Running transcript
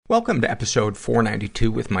Welcome to episode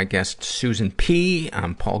 492 with my guest Susan P.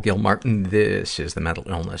 I'm Paul Gilmartin. This is the Mental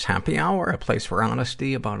Illness Happy Hour, a place for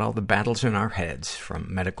honesty about all the battles in our heads,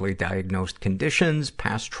 from medically diagnosed conditions,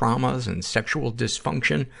 past traumas, and sexual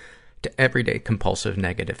dysfunction, to everyday compulsive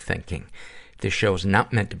negative thinking. This show is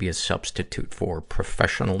not meant to be a substitute for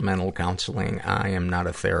professional mental counseling. I am not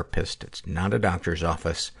a therapist. It's not a doctor's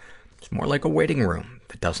office. It's more like a waiting room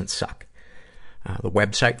that doesn't suck. The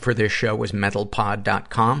website for this show is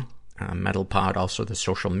mentalpod.com. Mentalpod, also the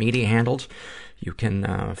social media handles. You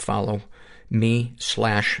can follow me /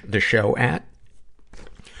 the show at.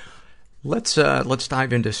 Let's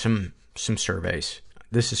dive into some surveys.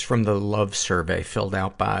 This is from the Love Survey, filled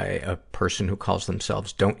out by a person who calls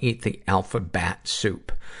themselves Don't Eat the Alphabet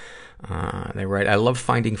Soup. They write, I love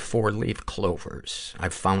finding 4-leaf clovers.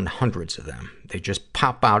 I've found hundreds of them. They just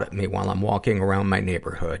pop out at me while I'm walking around my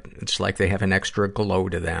neighborhood. It's like they have an extra glow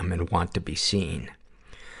to them and want to be seen.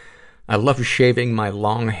 I love shaving my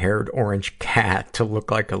long-haired orange cat to look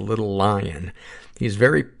like a little lion. He's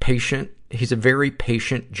very patient. He's a very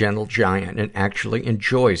patient, gentle giant and actually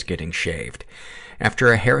enjoys getting shaved.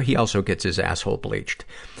 He also gets his asshole bleached.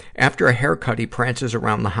 After a haircut, he prances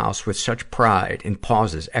around the house with such pride and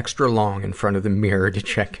pauses extra long in front of the mirror to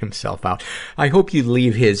check himself out. I hope you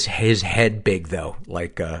leave his head big, though,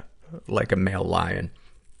 like a male lion.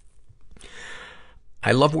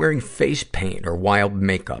 I love wearing face paint or wild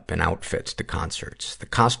makeup in outfits to concerts. The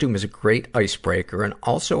costume is a great icebreaker and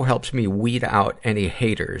also helps me weed out any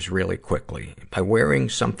haters really quickly. By wearing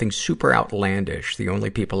something super outlandish, the only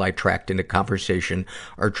people I attract into conversation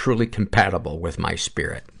are truly compatible with my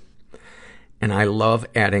spirit. And I love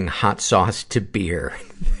adding hot sauce to beer.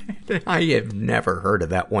 I have never heard of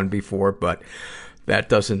that one before, but that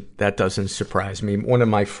doesn't surprise me. One of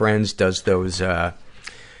my friends does those,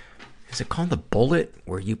 is it called the bullet,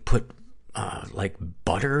 where you put, like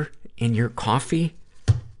butter in your coffee?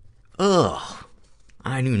 Ugh.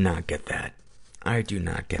 I do not get that.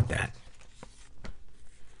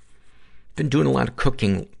 Been doing a lot of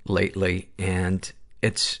cooking lately, and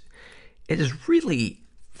it is really,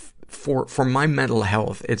 for my mental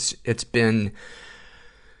health, it's been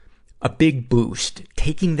a big boost.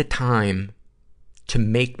 Taking the time to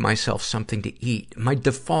make myself something to eat. My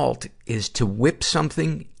default is to whip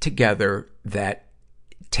something together that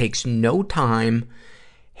takes no time,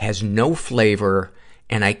 has no flavor,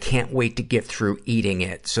 and I can't wait to get through eating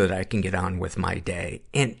it so that I can get on with my day.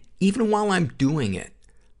 And even while I'm doing it,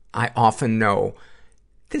 I often know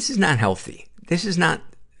this is not healthy. This is not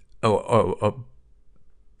a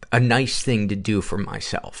nice thing to do for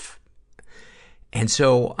myself. And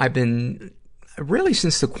so I've been, really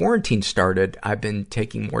since the quarantine started, I've been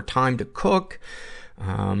taking more time to cook.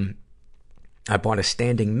 I bought a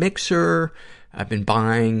standing mixer. I've been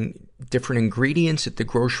buying different ingredients at the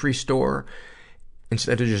grocery store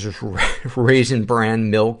instead of just Raisin Bran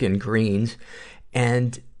milk and greens.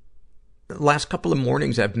 And the last couple of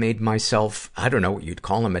mornings I've made myself, I don't know what you'd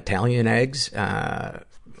call them, Italian eggs. I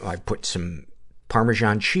put some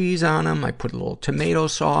Parmesan cheese on them. I put a little tomato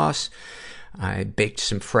sauce. I baked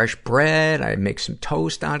some fresh bread. I make some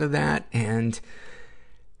toast out of that. And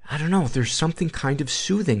I don't know, there's something kind of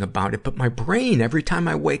soothing about it. But my brain, every time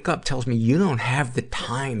I wake up, tells me, you don't have the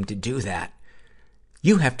time to do that.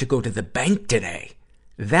 You have to go to the bank today.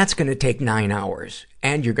 That's going to take 9 hours.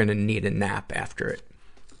 And you're going to need a nap after it.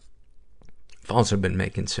 I've also been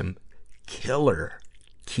making some killer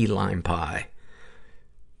key lime pie.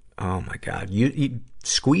 Oh my God. You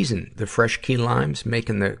squeezing the fresh key limes,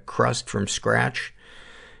 making the crust from scratch.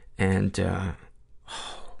 And,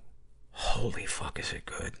 holy fuck, is it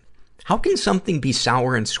good. How can something be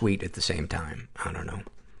sour and sweet at the same time? I don't know.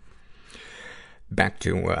 Back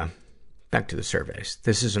to the surveys.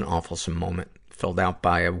 This is an awfulsome moment filled out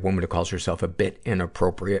by a woman who calls herself a bit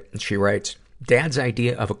inappropriate. And she writes, Dad's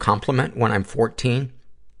idea of a compliment when I'm 14.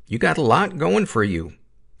 You got a lot going for you.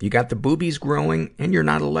 You got the boobies growing, and you're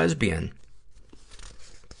not a lesbian.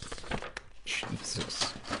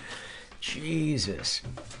 Jesus.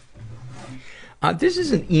 This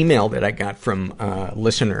is an email that I got from a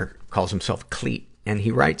listener, calls himself Cleet, and he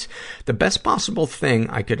writes, the best possible thing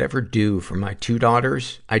I could ever do for my 2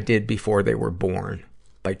 daughters, I did before they were born,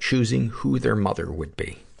 by choosing who their mother would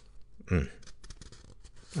be.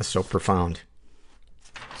 That's so profound.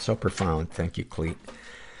 So profound. Thank you, Cleet.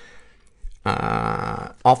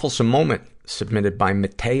 Awfulsome moment submitted by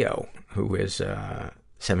Mateo, who is a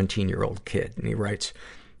 17-year-old kid. And he writes,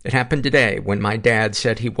 it happened today when my dad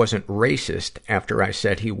said he wasn't racist after I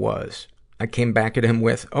said he was. I came back at him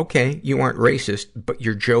with, okay, you aren't racist, but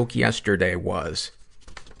your joke yesterday was.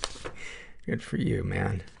 Good for you,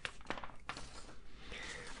 man.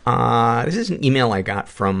 This is an email I got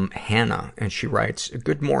from Hannah, and she writes,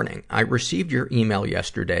 "Good morning. I received your email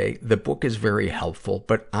yesterday. The book is very helpful,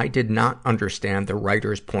 but I did not understand the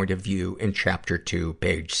writer's point of view in chapter 2,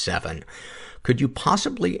 page 7. Could you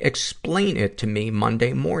possibly explain it to me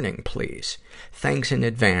Monday morning, please? Thanks in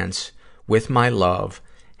advance. With my love,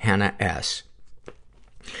 Hannah S."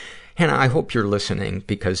 Hannah, I hope you're listening,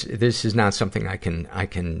 because this is not something I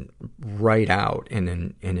can write out in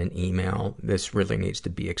an email. This really needs to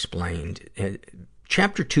be explained.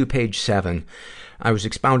 Chapter 2, page 7, I was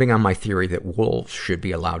expounding on my theory that wolves should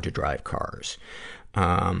be allowed to drive cars.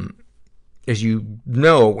 As you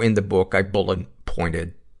know, in the book, I bullet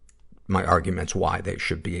pointed my arguments why they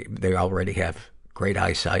should be. They already have great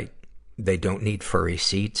eyesight. They don't need furry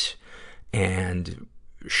seats, and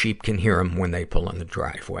sheep can hear them when they pull in the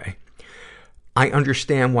driveway. I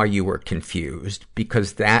understand why you were confused,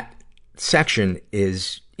 because that section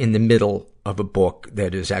is in the middle of a book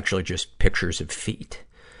that is actually just pictures of feet.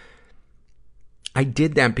 I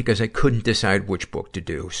did that because I couldn't decide which book to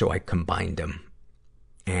do, so I combined them.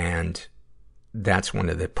 And that's one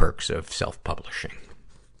of the perks of self-publishing.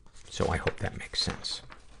 So I hope that makes sense.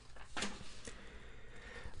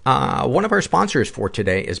 One of our sponsors for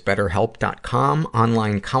today is BetterHelp.com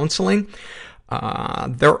online counseling.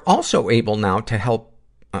 They're also able now to help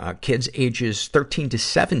kids ages 13 to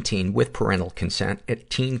 17 with parental consent at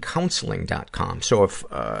teencounseling.com. So if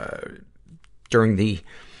during the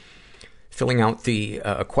filling out the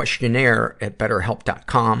questionnaire at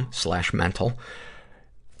betterhelp.com/mental,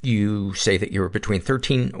 you say that you're between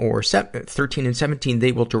 13 and 17,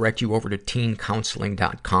 they will direct you over to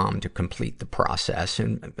teencounseling.com to complete the process.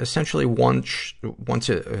 And essentially, once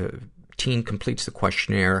a teen completes the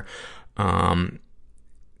questionnaire, a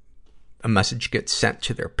message gets sent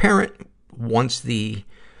to their parent. Once the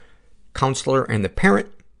counselor and the parent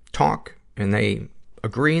talk and they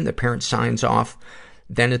agree and the parent signs off,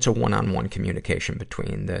 then it's a one-on-one communication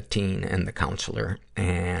between the teen and the counselor.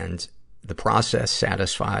 And the process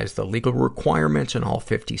satisfies the legal requirements in all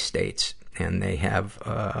 50 states. And they have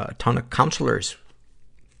a ton of counselors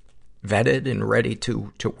vetted and ready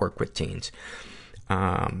to work with teens.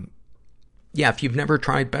 If you've never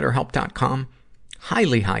tried BetterHelp.com,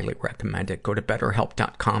 highly, highly recommend it. Go to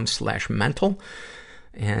BetterHelp.com/mental,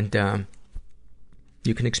 and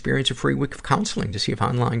you can experience a free week of counseling to see if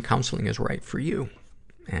online counseling is right for you.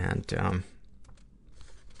 And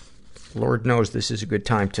Lord knows this is a good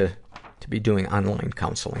time to be doing online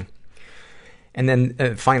counseling. And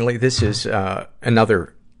then finally, this is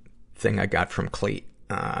another thing I got from Cleet.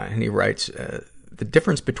 And he writes, the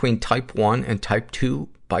difference between type 1 and type 2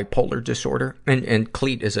 bipolar disorder, and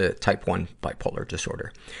Cleet is a type 1 bipolar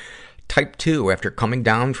disorder. Type 2, after coming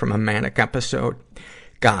down from a manic episode,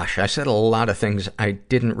 gosh, I said a lot of things I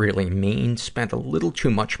didn't really mean, spent a little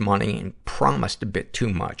too much money, and promised a bit too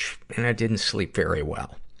much, and I didn't sleep very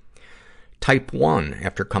well. Type 1,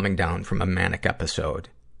 after coming down from a manic episode,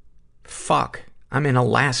 fuck, I'm in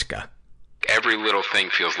Alaska. Every little thing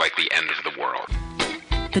feels like the end of the world.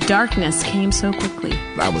 The darkness came so quickly.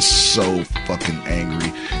 I was so fucking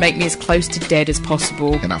angry. Make me as close to dead as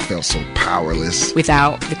possible. And I felt so powerless.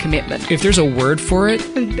 Without the commitment. If there's a word for it,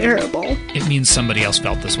 unbearable. It means somebody else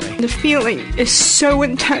felt this way. The feeling is so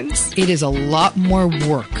intense. It is a lot more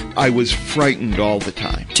work. I was frightened all the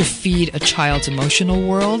time. To feed a child's emotional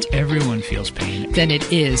world, everyone feels pain, than it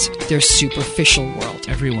is their superficial world.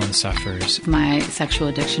 Everyone suffers. My sexual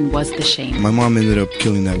addiction was the shame. My mom ended up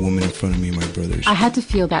killing that woman in front of me and my brothers. I had to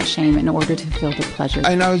feel that shame in order to feel the pleasure.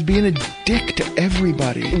 And I was being a dick to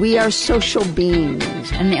everybody. We are social beings.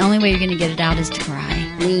 And the only way you're going to get it out is to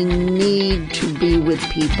cry. We need to be with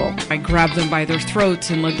people. I grabbed them by their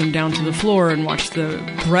throats and led them down to the floor and watched the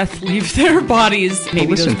breath leave their bodies. Well,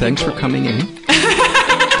 listen, thanks for coming in.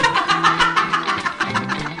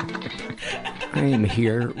 I am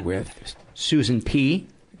here with Susan P.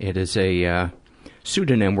 It is a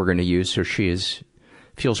pseudonym we're going to use, so she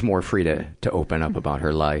feels more free to open up about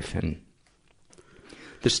her life and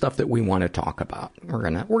the stuff that we want to talk about. We're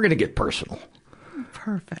gonna get personal.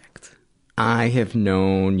 Perfect. I have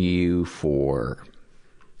known you for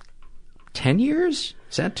 10 years?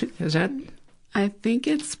 Is that? I think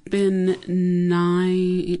it's been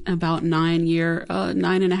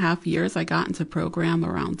 9.5 years. I got into program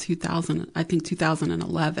around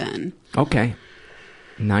 2011. Okay.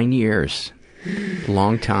 9 years.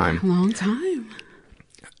 Long time. Long time.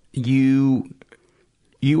 You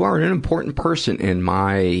are an important person in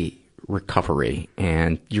my recovery,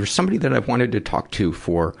 and you're somebody that I've wanted to talk to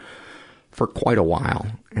for quite a while.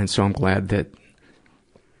 And so I'm glad that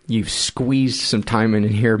You've squeezed some time in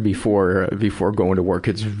here before going to work.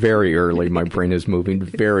 It's very early. My brain is moving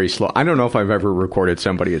very slow. I don't know if I've ever recorded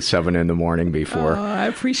somebody at 7 a.m. before. I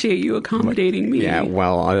appreciate you accommodating me. Yeah,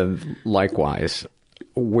 well, likewise.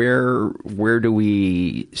 Where do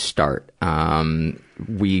we start?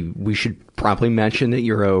 We should probably mention that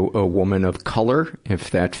you're a woman of color, if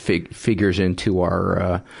that figures into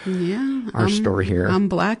our story here. I'm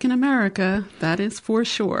black in America, that is for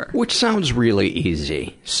sure. Which sounds really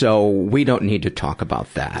easy, so we don't need to talk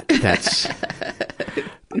about that. That's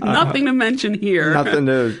nothing to mention here.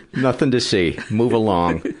 Nothing to see. Move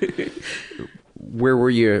along. Where were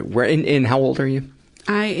you? And how old are you?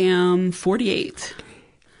 I am 48.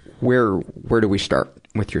 Where do we start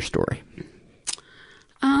with your story?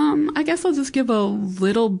 I guess I'll just give a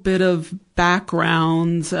little bit of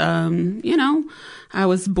background. I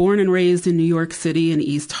was born and raised in New York City in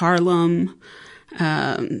East Harlem.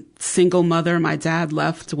 Single mother. My dad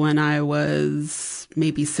left when I was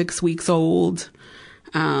maybe 6 weeks old.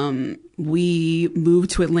 We moved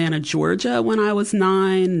to Atlanta, Georgia when I was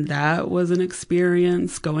 9. That was an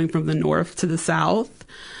experience, going from the north to the south.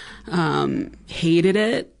 Hated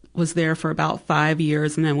it. Was there for about 5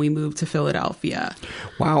 years, and then we moved to Philadelphia.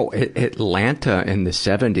 Wow. Atlanta in the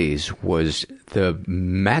 70s was the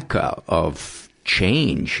mecca of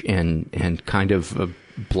change and kind of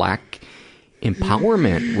black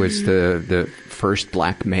empowerment. Was the first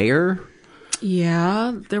black mayor.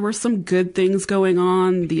 Yeah, there were some good things going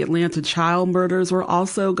on. The Atlanta child murders were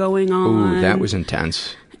also going on. Ooh, that was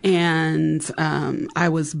intense. And I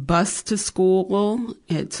was bused to school.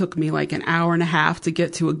 It took me like an hour and a half to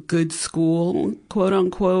get to a good school, quote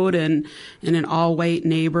unquote, and in an all-white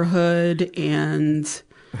neighborhood. And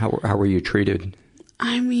how were you treated?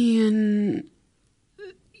 I mean,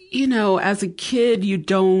 as a kid, you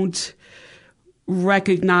don't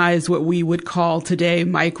recognize what we would call today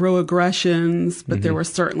microaggressions, but there were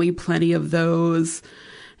certainly plenty of those.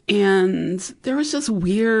 And there was just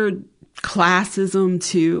weird classism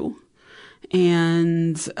too.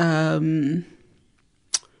 And,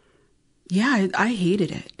 I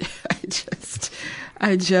hated it.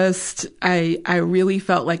 I really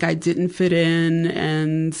felt like I didn't fit in,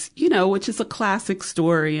 and, which is a classic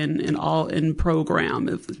story in program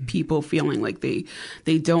of people feeling like they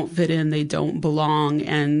don't fit in, they don't belong.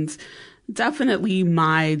 And definitely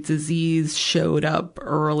my disease showed up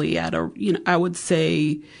early at I would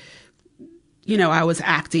say, I was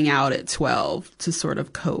acting out at 12 to sort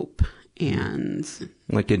of cope. And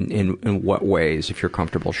like in what ways, if you're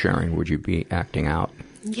comfortable sharing, would you be acting out?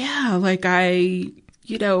 Yeah, like I,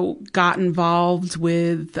 got involved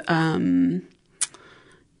with, my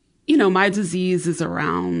disease is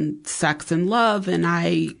around sex and love. And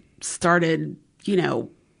I started,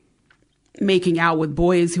 making out with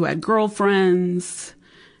boys who had girlfriends.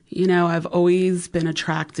 I've always been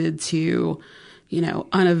attracted to,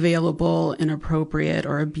 unavailable, inappropriate,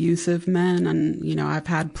 or abusive men. And, I've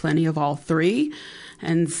had plenty of all three.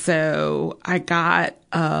 And so I got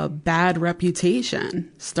a bad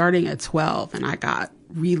reputation starting at 12, and I got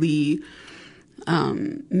really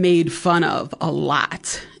made fun of a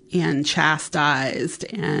lot and chastised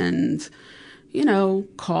and,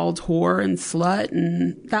 called whore and slut.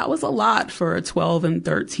 And that was a lot for a 12 and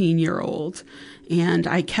 13-year-old. And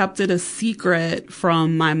I kept it a secret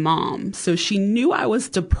from my mom. So she knew I was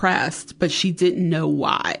depressed, but she didn't know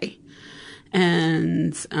why.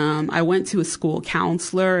 And I went to a school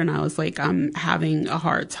counselor, and I was like, I'm having a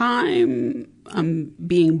hard time. I'm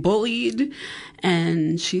being bullied.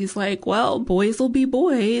 And she's like, well, boys will be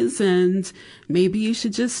boys, and maybe you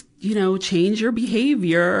should just, change your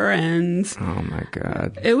behavior. And oh my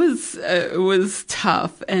God, it was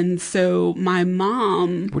tough. And so my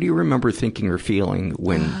mom. What do you remember thinking or feeling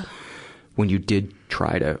when you did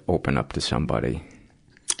try to open up to somebody?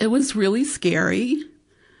 It was really scary.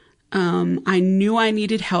 I knew I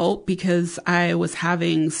needed help because I was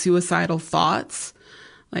having suicidal thoughts.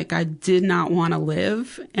 Like I did not want to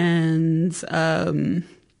live. And,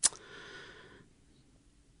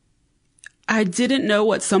 I didn't know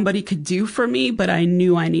what somebody could do for me, but I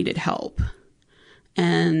knew I needed help.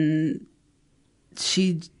 And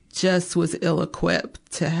she just was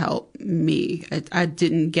ill-equipped to help me. I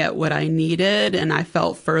didn't get what I needed, and I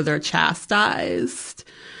felt further chastised.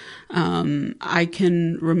 I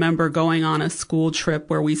can remember going on a school trip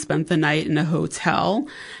where we spent the night in a hotel,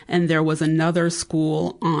 and there was another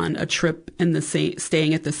school on a trip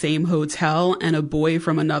staying at the same hotel, and a boy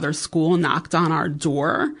from another school knocked on our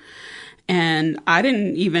door. And I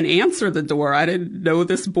didn't even answer the door. I didn't know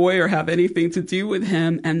this boy or have anything to do with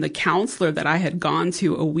him. And the counselor that I had gone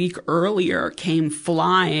to a week earlier came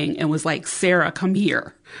flying and was like, Sarah, come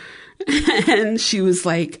here. And she was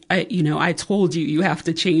like, I told you, you have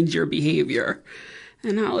to change your behavior.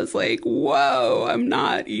 And I was like, whoa, I'm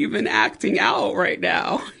not even acting out right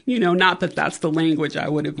now. Not that that's the language I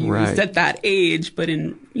would have used at that age, but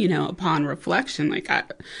upon reflection,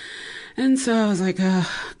 and so I was like,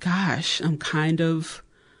 oh, gosh, I'm kind of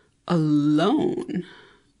alone.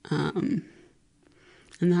 And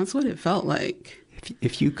that's what it felt like.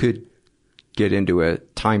 If you could get into a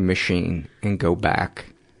time machine and go back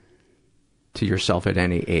to yourself at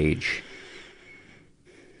any age,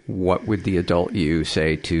 what would the adult you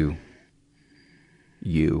say to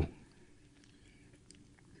you?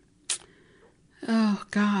 Oh,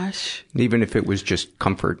 gosh. Even if it was just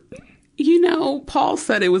comfort. Paul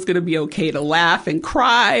said it was going to be okay to laugh and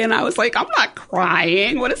cry. And I was like, I'm not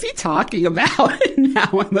crying. What is he talking about? And now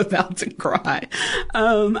I'm about to cry.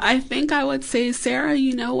 I think I would say, Sarah,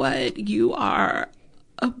 you know what? You are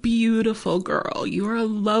a beautiful girl. You are a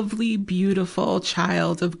lovely, beautiful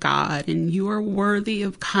child of God, and you are worthy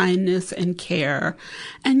of kindness and care,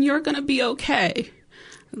 and you're going to be okay.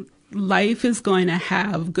 Life is going to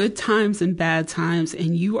have good times and bad times,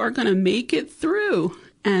 and you are going to make it through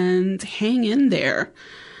and hang in there.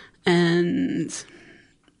 And,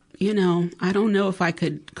 I don't know if I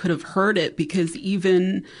could have heard it, because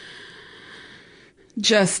even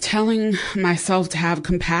just telling myself to have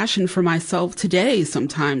compassion for myself today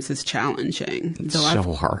sometimes is challenging. It's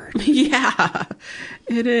so hard. Yeah,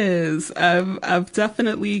 it is. I've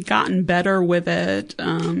definitely gotten better with it.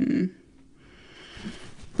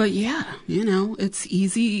 But yeah, it's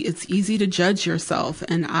easy to judge yourself.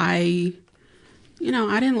 And I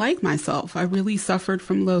didn't like myself. I really suffered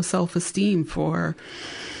from low self-esteem for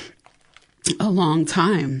a long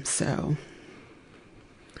time. So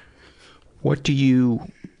what do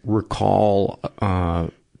you recall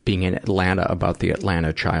being in Atlanta about the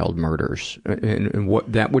Atlanta child murders? And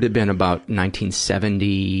what that would have been about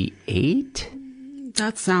 1978?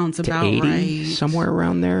 That sounds to about 80, right. Somewhere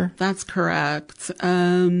around there? That's correct.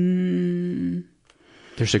 There's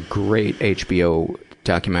a great HBO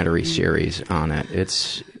documentary series on it.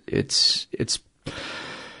 It's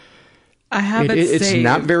I have it It's saved.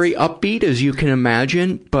 not very upbeat, as you can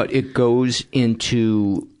imagine, but it goes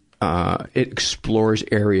into it explores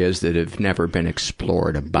areas that have never been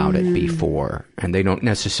explored about it before. And they don't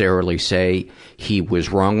necessarily say he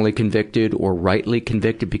was wrongly convicted or rightly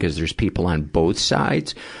convicted, because there's people on both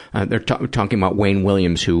sides. They're talking about Wayne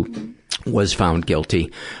Williams, who was found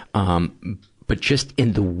guilty. But just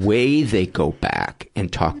in the way they go back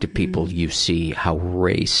and talk to people, you see how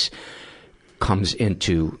race comes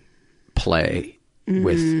into play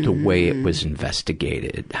with the way it was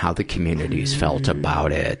investigated, how the communities felt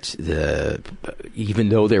about it. Even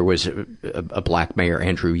though there was a black mayor,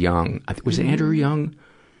 Andrew Young. Was it Andrew Young?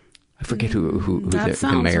 I forget who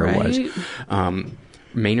the mayor was.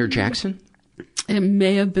 Maynard Jackson? It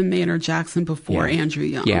may have been Maynard Jackson before Andrew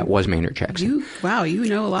Young. Yeah, it was Maynard Jackson. You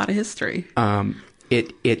know a lot of history.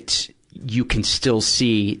 You can still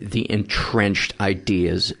see the entrenched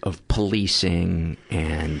ideas of policing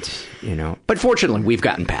and, but fortunately we've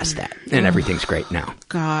gotten past that and everything's great now.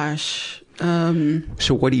 Gosh. So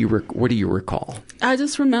what do you recall? I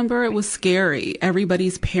just remember it was scary.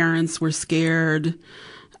 Everybody's parents were scared.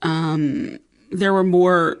 There were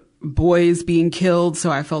more boys being killed,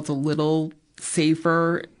 so I felt a little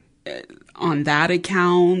safer on that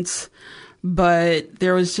account. But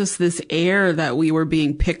there was just this air that we were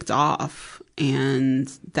being picked off and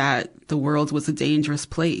that the world was a dangerous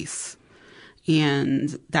place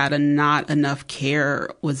and that not enough care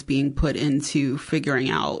was being put into figuring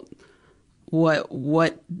out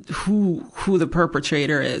who the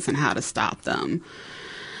perpetrator is and how to stop them.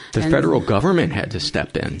 The federal government had to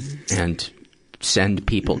step in and send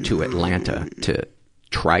people to Atlanta to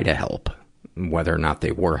try to help. Whether or not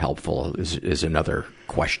they were helpful is another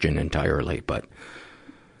question entirely, but.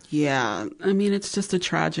 Yeah. I mean, it's just a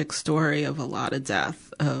tragic story of a lot of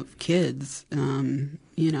death of kids,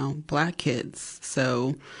 black kids.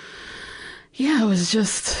 So yeah, it was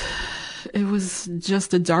just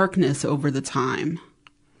a darkness over the time.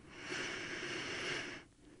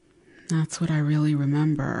 That's what I really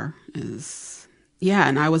remember is,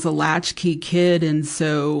 and I was a latchkey kid. And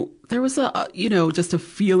so there was just a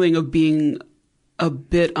feeling of being a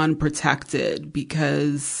bit unprotected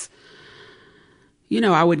because,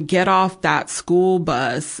 I would get off that school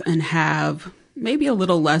bus and have maybe a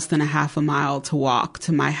little less than a half a mile to walk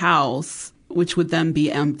to my house, which would then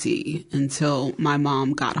be empty until my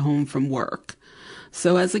mom got home from work.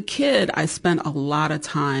 So as a kid, I spent a lot of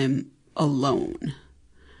time alone.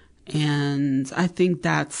 And I think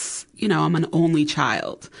that's, I'm an only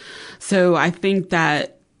child. So I think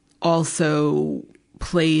that also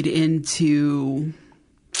played into,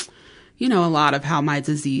 you know, a lot of how my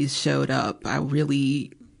disease showed up. I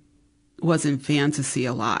really was in fantasy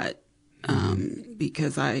a lot,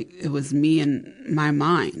 because it was me and my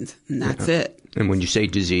mind, and that's it. And when you say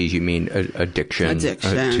disease, you mean addiction.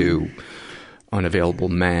 To unavailable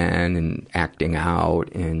men and acting out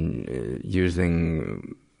and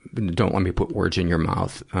using. Don't let me put words in your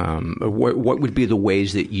mouth. What would be the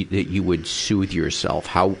ways that you would soothe yourself?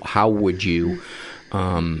 How would you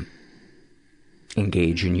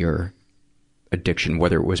engage in your addiction,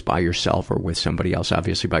 whether it was by yourself or with somebody else?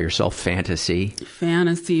 Obviously by yourself. Fantasy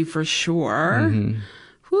for sure. Mm-hmm.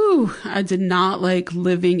 Whew, I did not like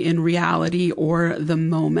living in reality or the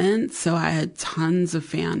moment, so I had tons of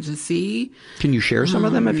fantasy. Can you share some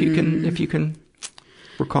of them if you can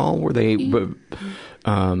recall? Were they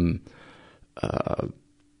of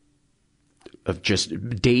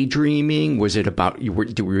just daydreaming? Was it about were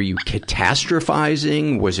you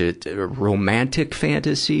catastrophizing? Was it romantic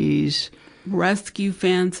fantasies? Rescue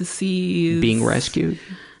fantasies. Being rescued?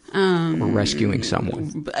 Or rescuing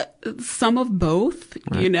someone? Some of both,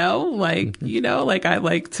 right. Like I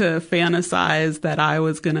like to fantasize that I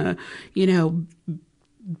was gonna,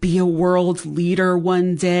 be a world leader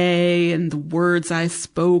one day, and the words I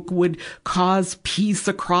spoke would cause peace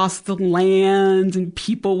across the land, and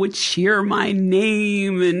people would cheer my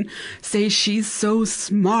name and say, she's so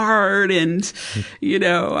smart. And,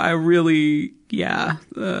 I really,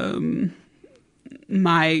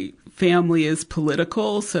 my family is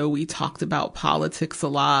political, so we talked about politics a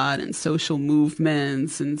lot and social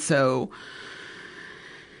movements. And so,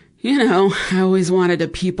 I always wanted to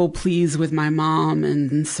people please with my mom.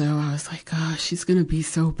 And so I was like, oh, she's going to be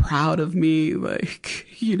so proud of me. Like,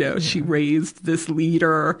 she raised this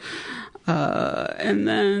leader. And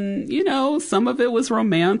then, some of it was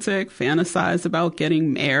romantic, fantasized about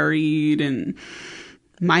getting married and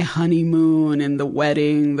my honeymoon and the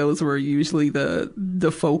wedding. Those were usually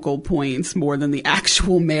the focal points more than the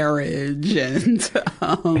actual marriage. And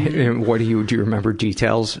what do you remember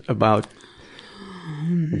details about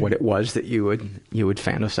what it was that you would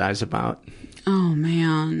fantasize about? Oh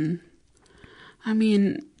man. I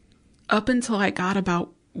mean, up until I got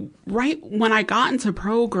right when I got into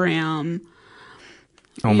program.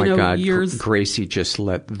 Oh my God, Gracie just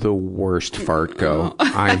let the worst fart go.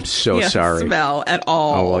 I'm so sorry. Smell at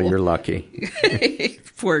all. Oh, well, you're lucky.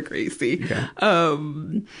 Poor Gracie. Okay.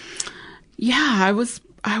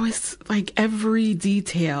 I was like, every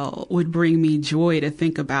detail would bring me joy to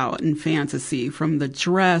think about in fantasy, from the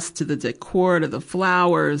dress to the decor to the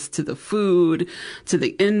flowers to the food to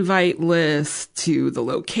the invite list to the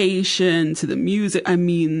location to the music. I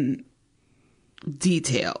mean,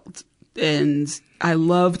 detailed. And I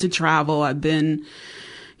love to travel. I've been,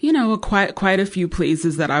 quite a few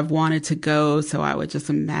places that I've wanted to go. So I would just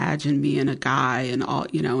imagine me and a guy and all,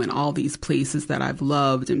 in all these places that I've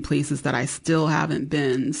loved and places that I still haven't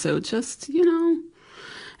been. So just,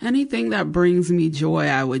 anything that brings me joy,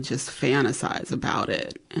 I would just fantasize about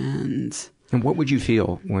it. And what would you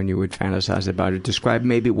feel when you would fantasize about it? Describe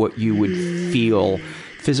maybe what you would feel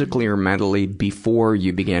physically or mentally before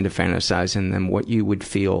you began to fantasize, and then what you would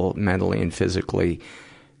feel mentally and physically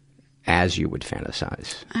as you would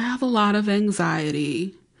fantasize. I have a lot of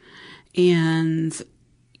anxiety. And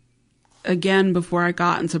again, before I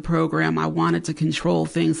got into program, I wanted to control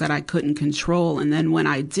things that I couldn't control. And then when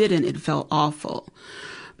I didn't, it felt awful.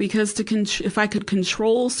 Because if I could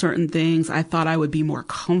control certain things, I thought I would be more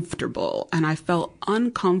comfortable. And I felt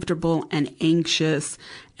uncomfortable and anxious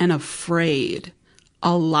and afraid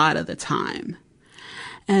a lot of the time.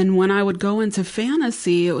 And when I would go into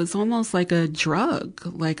fantasy, it was almost like a drug.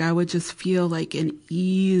 Like I would just feel like an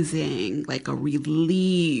easing, like a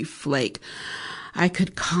relief, like I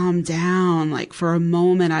could calm down. Like for a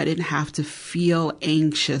moment, I didn't have to feel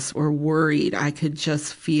anxious or worried. I could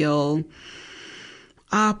just feel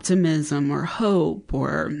optimism or hope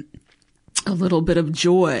or a little bit of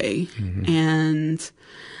joy. Mm-hmm. And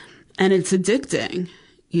it's addicting.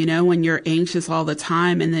 When you're anxious all the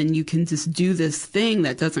time, and then you can just do this thing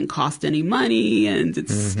that doesn't cost any money, and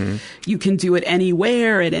you can do it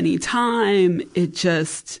anywhere at any time.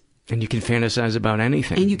 And you can fantasize about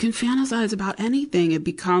anything.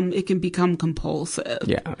 It can become compulsive.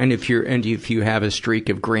 Yeah. And if you have a streak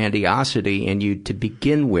of grandiosity to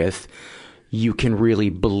begin with, you can really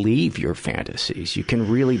believe your fantasies. You can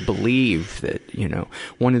really believe that,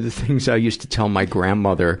 one of the things I used to tell my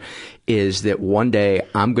grandmother is that one day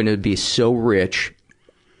I'm going to be so rich,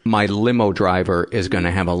 my limo driver is going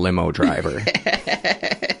to have a limo driver.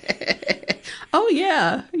 Oh,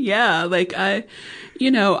 yeah. Yeah. Like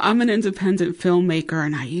I'm an independent filmmaker,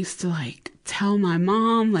 and I used to tell my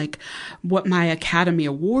mom what my Academy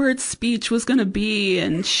Awards speech was going to be.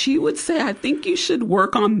 And she would say, I think you should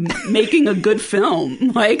work on making a good film.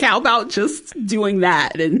 How about just doing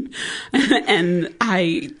that? And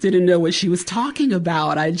I didn't know what she was talking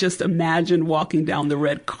about. I just imagined walking down the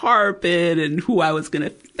red carpet and who I was going to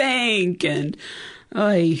thank. And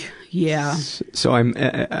yeah. So I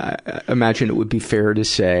imagine it would be fair to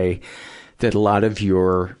say that a lot of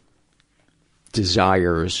your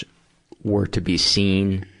desires were to be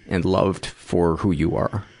seen and loved for who you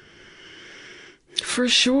are. For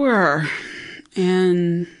sure.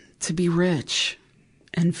 And to be rich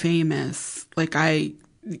and famous. To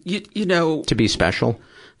be special.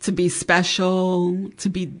 To be special, to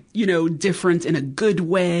be, different in a good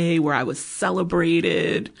way, where I was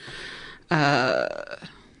celebrated. And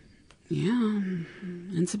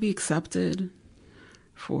to be accepted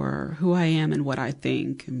for who I am and what I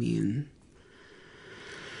think. I mean,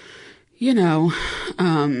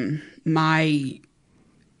 my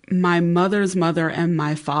mother's mother and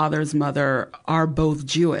my father's mother are both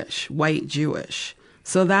Jewish, white Jewish.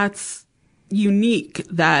 So that's unique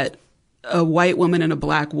that a white woman and a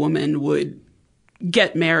black woman would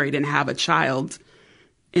get married and have a child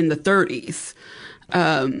in the 30s.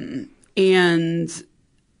 And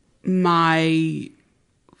my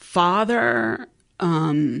father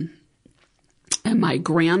and my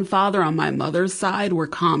grandfather on my mother's side were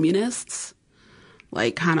communists,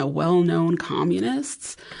 kind of well-known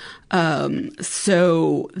communists.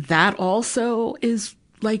 So that also is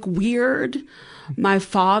weird. My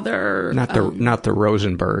father... Not the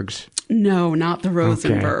Rosenbergs. No, not the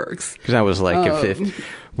Rosenbergs. Because I was if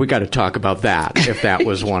we got to talk about that, if that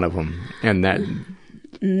was one of them. And that...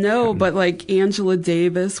 No, but Angela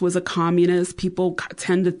Davis was a communist. People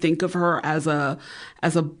tend to think of her as a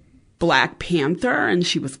Black Panther, and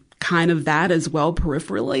she was kind of that as well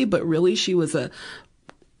peripherally, but really she was a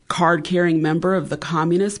card-carrying member of the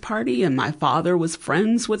Communist Party, and my father was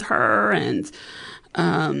friends with her. And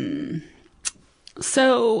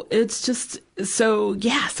so it's just, so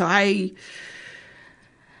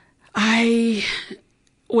I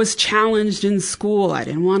was challenged in school. I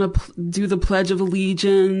didn't want to do the Pledge of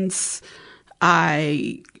Allegiance.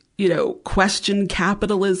 I, questioned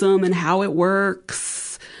capitalism and how it works.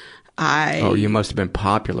 You must have been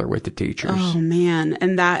popular with the teachers. Oh man.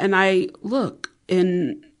 And I look,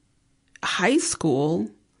 in high school,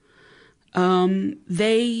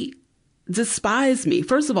 they despise me.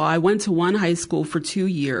 First of all, I went to one high school for 2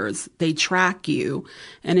 years. They track you.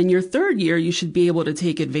 And in your third year, you should be able to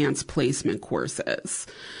take advanced placement courses.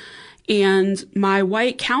 And my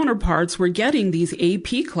white counterparts were getting these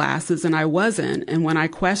AP classes and I wasn't. And when I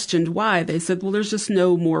questioned why, they said, well, there's just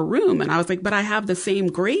no more room. And I was like, but I have the same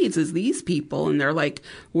grades as these people. And they're like,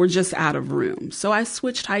 we're just out of room. So I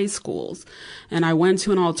switched high schools and I went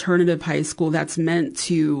to an alternative high school that's meant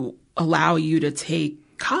to allow you to take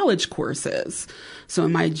college courses. So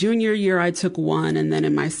in my junior year, I took one. And then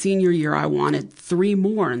in my senior year, I wanted 3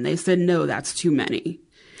 more. And they said, no, that's too many.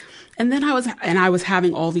 And then I was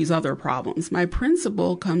having all these other problems. My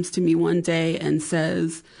principal comes to me one day and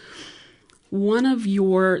says, one of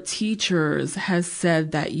your teachers has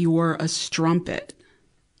said that you're a strumpet.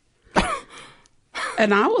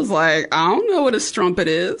 And I was like, I don't know what a strumpet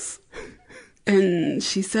is. And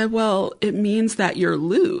she said, well, it means that you're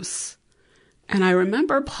loose. And I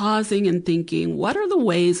remember pausing and thinking, what are the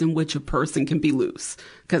ways in which a person can be loose?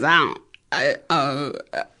 Because I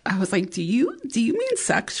was like, do you mean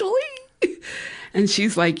sexually? And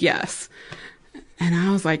she's like, yes. And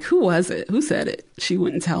I was like, who was it? Who said it? She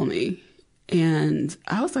wouldn't tell me. And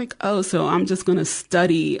I was like, oh, so I'm just going to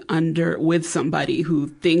study with somebody who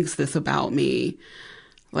thinks this about me.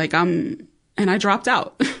 And I dropped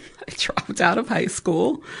out. I dropped out of high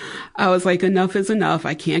school. I was like, enough is enough.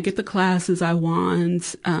 I can't get the classes I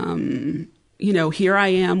want. Here I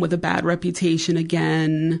am with a bad reputation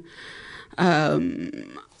again.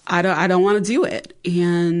 I don't want to do it.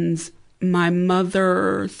 And my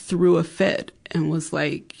mother threw a fit and was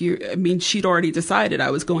like, she'd already decided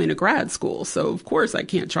I was going to grad school. So of course I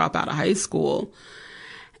can't drop out of high school.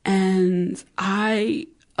 And I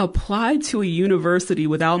applied to a university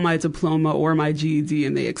without my diploma or my GED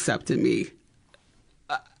and they accepted me.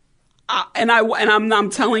 I'm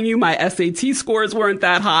telling you, my SAT scores weren't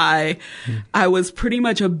that high. I was pretty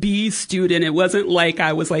much a B student. It wasn't like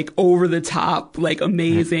I was over the top,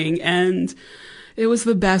 amazing. And it was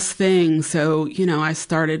the best thing. So, I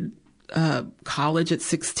started college at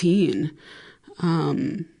 16.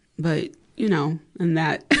 But, and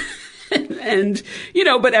that And,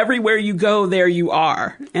 but everywhere you go, there you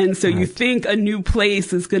are. And so you think a new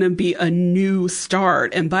place is going to be a new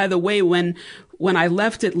start. And by the way, when I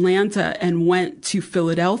left Atlanta and went to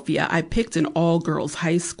Philadelphia, I picked an all-girls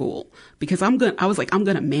high school because I was like, I'm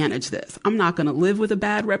going to manage this. I'm not going to live with a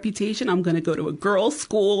bad reputation. I'm going to go to a girls'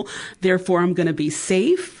 school. Therefore, I'm going to be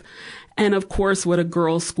safe. And of course, what a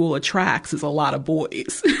girls' school attracts is a lot of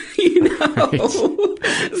boys, Right.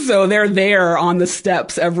 So they're there on the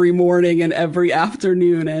steps every morning and every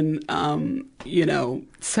afternoon. And,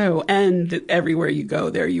 and everywhere you go,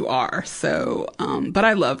 there you are. So, but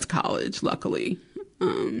I loved college, luckily.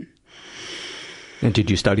 And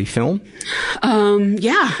did you study film?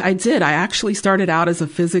 Yeah, I did. I actually started out as a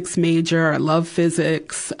physics major. I love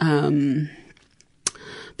physics. There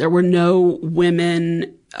were no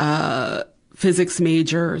women physics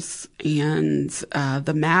majors, and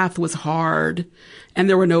the math was hard, and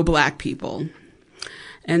there were no Black people.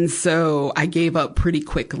 And so I gave up pretty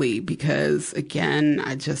quickly because, again,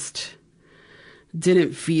 I just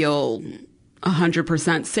didn't feel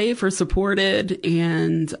 100% safe or supported.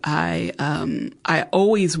 And I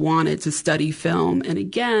always wanted to study film. And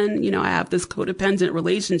again, I have this codependent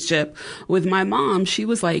relationship with my mom. She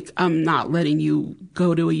was like, I'm not letting you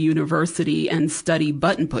go to a university and study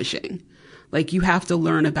button pushing. Like, you have to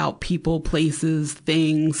learn about people, places,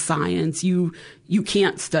 things, science. You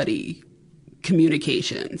can't study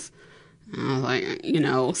communications. I was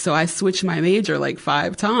like, so I switched my major like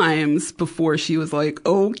 5 times before she was like,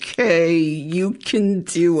 okay, you can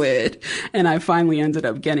do it. And I finally ended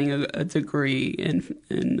up getting a degree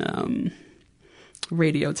in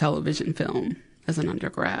radio, television, film as an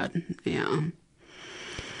undergrad. Yeah.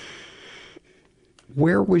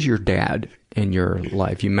 Where was your dad in your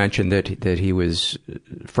life? You mentioned that he was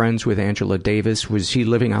friends with Angela Davis. Was he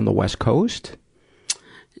living on the West Coast?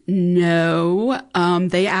 No,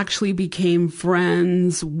 they actually became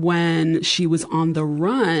friends when she was on the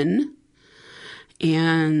run.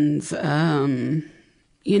 And,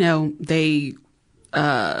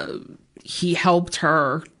 he helped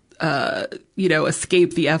her,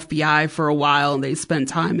 escape the FBI for a while, and they spent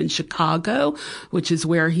time in Chicago, which is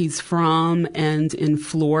where he's from, and in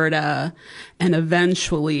Florida. And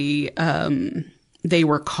eventually, they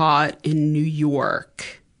were caught in New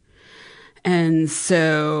York. And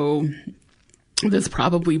so this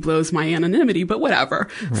probably blows my anonymity, but whatever.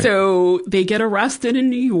 Right. So they get arrested in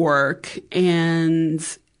New York,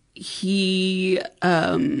 and he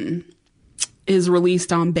is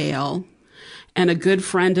released on bail. And a good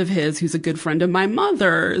friend of his, who's a good friend of my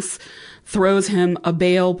mother's, throws him a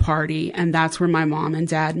bail party, and that's where my mom and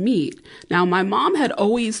dad meet. Now, my mom had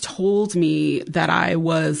always told me that I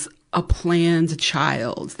was a planned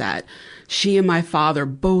child, that she and my father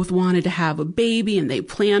both wanted to have a baby and they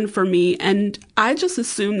planned for me. And I just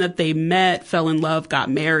assumed that they met, fell in love, got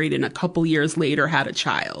married, and a couple years later had a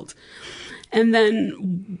child. And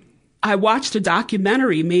then I watched a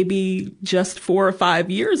documentary maybe just 4 or 5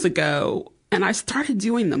 years ago, and I started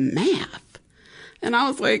doing the math. And I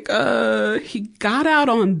was like, he got out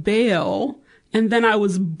on bail, and then I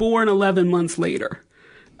was born 11 months later.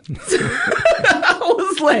 I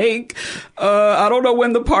was like, I don't know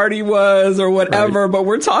when the party was or whatever, right, but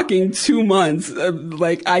we're talking 2 months.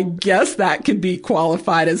 I guess that can be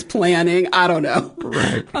qualified as planning. I don't know.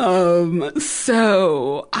 Right.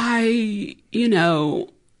 So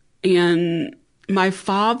and my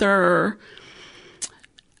father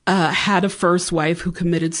had a first wife who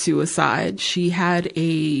committed suicide. She had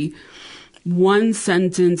a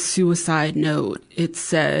 1-sentence suicide note. It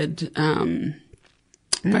said,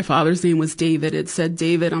 my father's name was David. It said,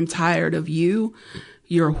 David, I'm tired of you,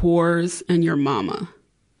 your whores, and your mama.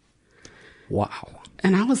 Wow.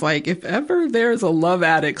 And I was like, if ever there's a love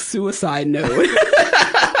addict suicide note,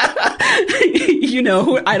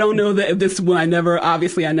 I don't know that this one, I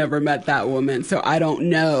never met that woman, so I don't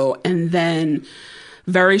know. And then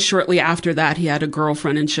very shortly after that, he had a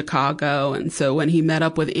girlfriend in Chicago. And so when he met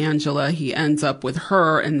up with Angela, he ends up with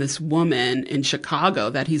her and this woman in Chicago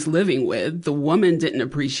that he's living with. The woman didn't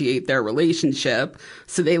appreciate their relationship,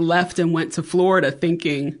 so they left and went to Florida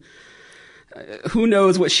thinking, who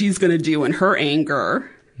knows what she's going to do in her anger.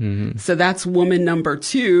 Mm-hmm. So that's woman number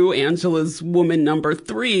 2. Angela's woman number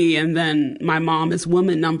 3. And then my mom is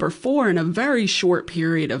woman number 4 in a very short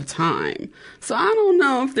period of time. So I don't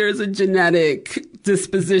know if there's a genetic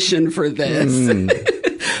disposition for this,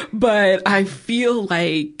 but I feel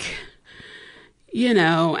like,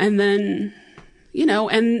 and then,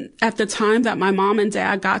 and at the time that my mom and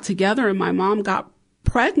dad got together and my mom got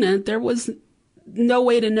pregnant, there was no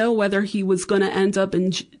way to know whether he was going to end up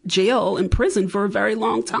in jail, in prison for a very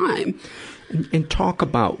long time. And talk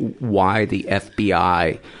about why the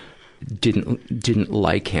FBI didn't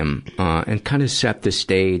like him, and kind of set the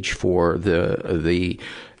stage for the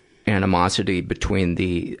animosity between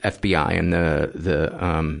the FBI and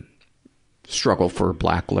the struggle for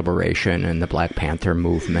Black liberation and the Black Panther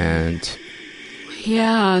movement.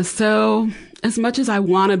 Yeah, so as much as I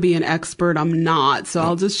want to be an expert, I'm not. So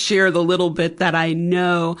I'll just share the little bit that I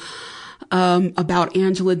know about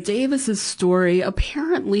Angela Davis's story.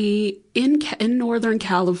 Apparently, in Northern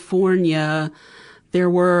California, there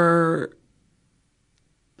were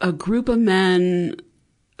a group of men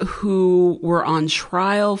who were on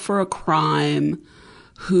trial for a crime,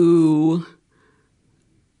 who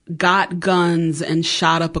got guns and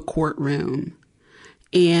shot up a courtroom.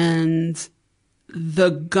 And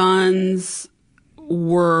the guns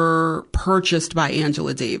were purchased by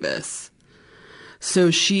Angela Davis.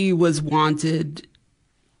 So she was wanted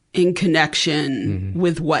in connection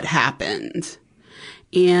with what happened,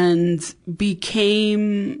 and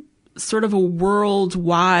became sort of a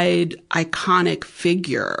worldwide iconic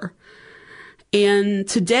figure, and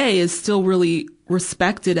today is still really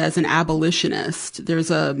respected as an abolitionist.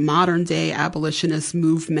 There's a modern day abolitionist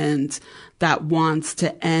movement that wants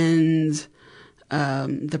to end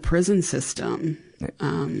the prison system.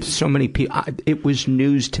 So many people. It was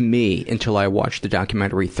news to me until I watched the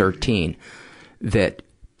documentary 13 that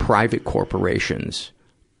private corporations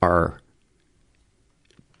are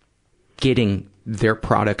getting their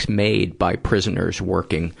products made by prisoners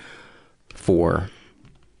working for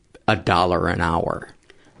 $1 an hour.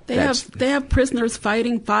 They have prisoners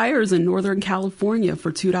fighting fires in Northern California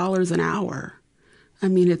for $2 an hour. I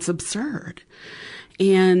mean, it's absurd.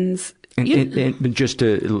 And just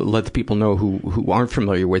to let the people know who aren't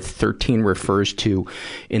familiar with, 13 refers to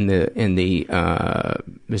is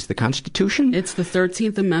the Constitution? It's the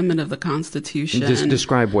 13th Amendment of the Constitution. Just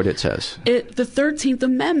describe what it says. The 13th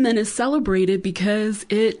Amendment is celebrated because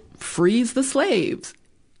it frees the slaves.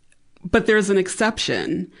 But there's an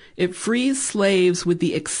exception. It frees slaves with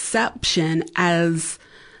the exception as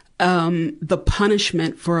the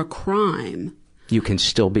punishment for a crime. You can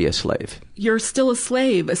still be a slave. You're still a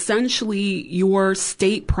slave. Essentially, your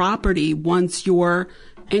state property once you're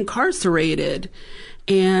incarcerated.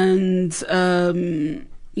 And,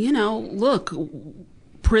 look,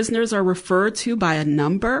 prisoners are referred to by a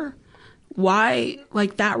number. Why?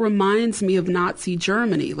 Like, that reminds me of Nazi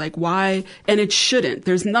Germany. Like, why? And it shouldn't.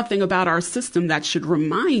 There's nothing about our system that should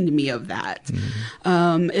remind me of that.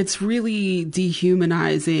 Mm-hmm. It's really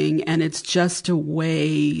dehumanizing, and it's just a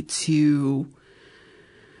way to,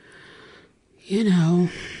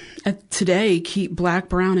 today keep Black,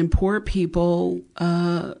 brown, and poor people,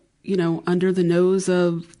 under the nose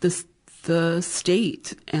of the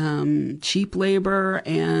state, cheap labor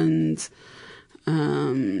and,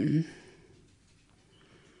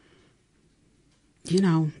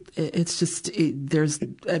 it's just,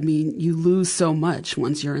 you lose so much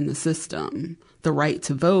once you're in the system. The right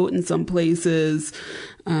to vote in some places.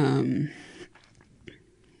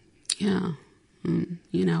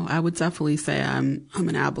 I would definitely say I'm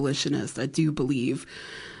an abolitionist. I do believe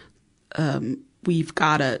we've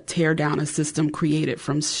got to tear down a system created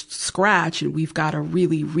from scratch, and we've got to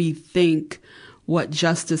really rethink what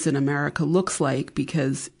justice in America looks like,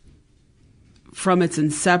 because from its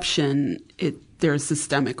inception, there's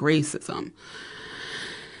systemic racism.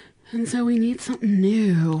 And so we need something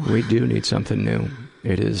new. We do need something new.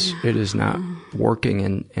 It is not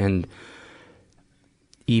working, and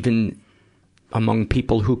even among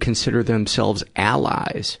people who consider themselves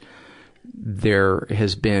allies, there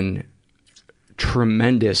has been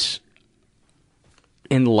tremendous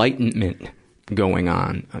enlightenment going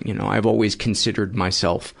on. I've always considered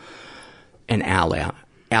myself an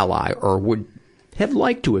ally, or would have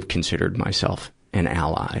liked to have considered myself an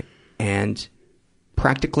ally. And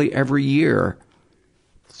practically every year,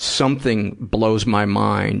 something blows my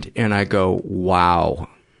mind, and I go, wow,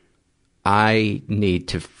 I need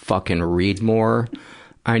to fucking read more.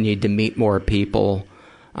 I need to meet more people.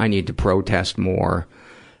 I need to protest more.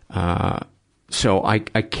 So I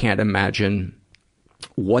can't imagine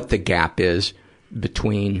what the gap is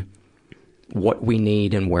between what we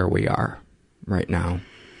need and where we are right now.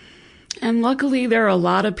 And luckily, there are a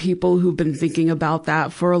lot of people who've been thinking about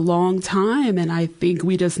that for a long time. And I think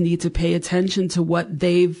we just need to pay attention to what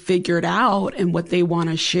they've figured out and what they want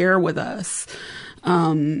to share with us.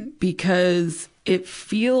 Because it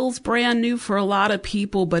feels brand new for a lot of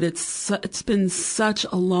people, but it's been such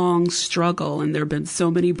a long struggle, and there have been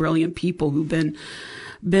so many brilliant people who've been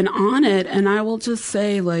on it. And I will just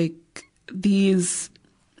say, like, these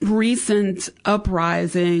recent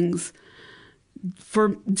uprisings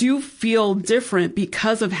do feel different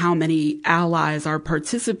because of how many allies are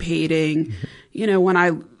participating. You know, when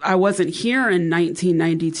I wasn't here in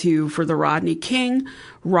 1992 for the Rodney King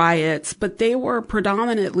riots, but they were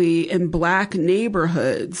predominantly in Black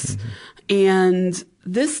neighborhoods. And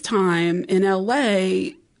this time in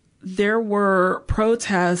LA, there were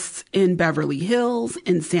protests in Beverly Hills,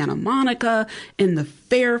 in Santa Monica, in the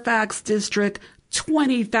Fairfax district,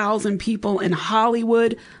 20,000 people in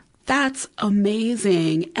Hollywood. That's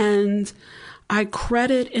amazing. And I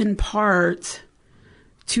credit in part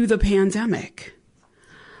to the pandemic.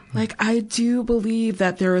 Like, I do believe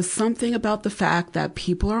that there is something about the fact that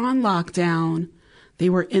people are on lockdown. They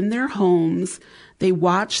were in their homes. They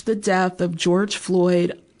watched the death of George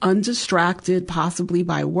Floyd undistracted, possibly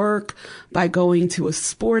by work, by going to a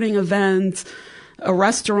sporting event, a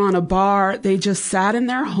restaurant, a bar. They just sat in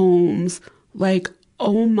their homes like,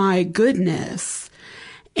 oh my goodness.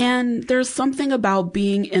 And there's something about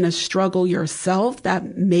being in a struggle yourself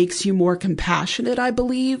that makes you more compassionate, I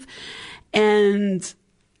believe. And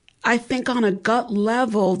I think on a gut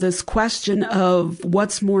level, this question of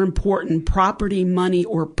what's more important, property, money,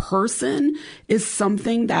 or person, is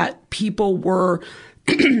something that people were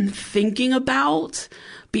thinking about,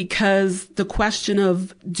 because the question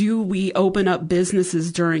of, do we open up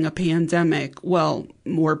businesses during a pandemic? Well,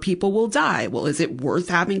 more people will die. Well, is it worth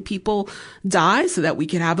having people die so that we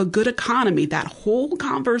can have a good economy? That whole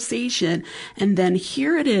conversation. And then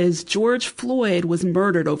here it is. George Floyd was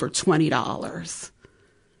murdered over $20.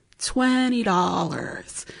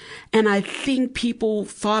 $20. And I think people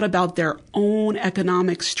thought about their own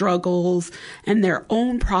economic struggles and their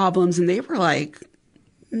own problems. And they were like,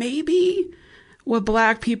 maybe what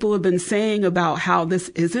Black people have been saying about how this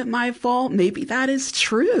isn't my fault, maybe that is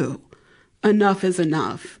true. Enough is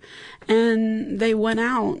enough. And they went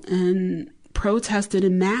out and protested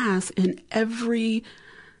en masse in every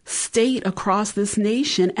state across this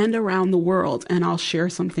nation and around the world. And I'll share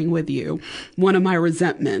something with you. One of my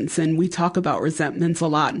resentments, and we talk about resentments a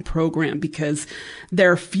lot in program because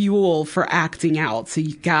they're fuel for acting out. So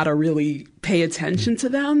you gotta really pay attention to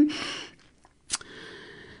them.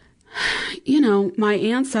 You know, my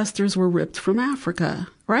ancestors were ripped from Africa,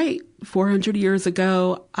 right? 400 years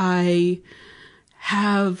ago. I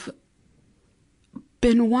have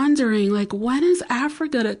been wondering, like, when is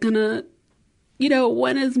Africa gonna, you know,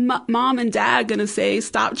 when is mom and dad gonna say,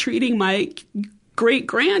 stop treating my great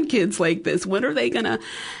grandkids like this? When are they gonna?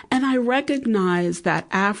 And I recognize that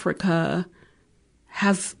Africa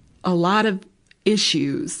has a lot of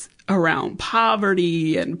issues around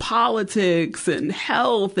poverty and politics and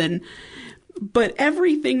health, but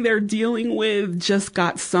everything they're dealing with just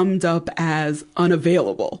got summed up as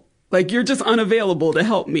unavailable. Like, you're just unavailable to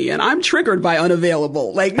help me. And I'm triggered by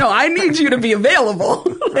unavailable. Like, no, I need you to be available.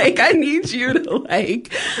 Like, I need you to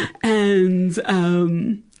and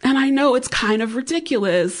I know it's kind of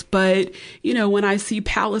ridiculous, but, you know, when I see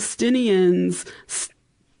Palestinians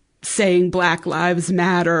saying Black Lives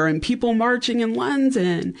Matter and people marching in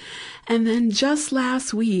London. And then just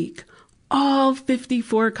last week, all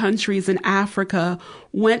 54 countries in Africa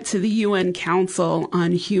went to the UN Council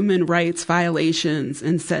on Human Rights Violations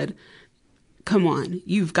and said, come on,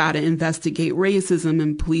 you've got to investigate racism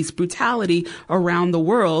and police brutality around the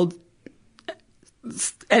world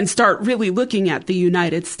and start really looking at the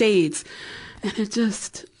United States. And it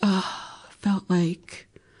just felt like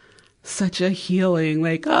such a healing,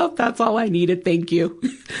 like, oh, that's all I needed. Thank you.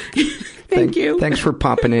 Thank you. Thanks for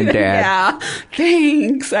popping in, Dad. Yeah,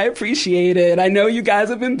 thanks. I appreciate it. I know you guys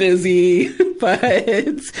have been busy,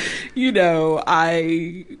 but, you know,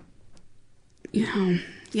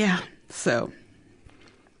 yeah, so.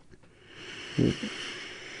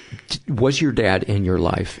 Was your dad in your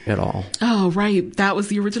life at all? Oh, right. That was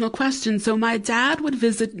the original question. So my dad would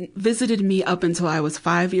visited me up until I was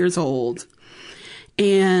 5 years old.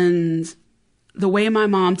 And the way my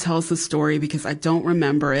mom tells the story, because I don't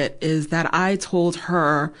remember it, is that I told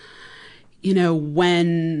her, you know,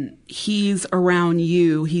 when he's around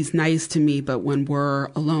you, he's nice to me, but when we're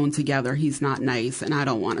alone together, he's not nice, and I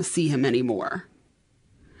don't want to see him anymore.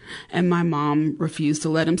 And my mom refused to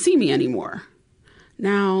let him see me anymore.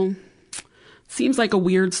 Now, seems like a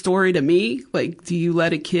weird story to me. Like, do you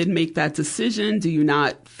let a kid make that decision? Do you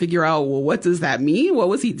not figure out, well, what does that mean? What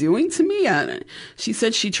was he doing to me? She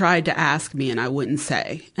said she tried to ask me and I wouldn't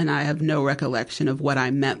say. And I have no recollection of what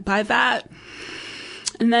I meant by that.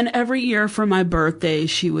 And then every year for my birthday,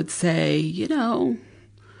 she would say, you know,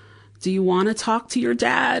 do you want to talk to your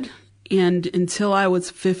dad? And until I was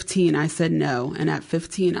 15, I said no. And at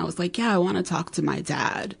 15, I was like, yeah, I want to talk to my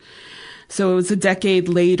dad. So it was a decade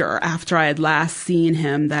later after I had last seen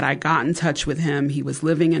him that I got in touch with him. He was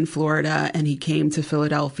living in Florida and he came to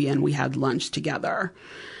Philadelphia and we had lunch together.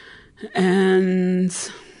 And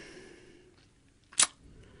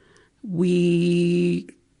we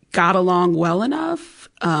got along well enough.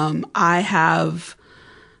 I have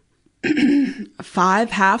 5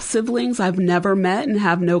 half siblings I've never met and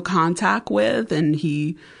have no contact with. And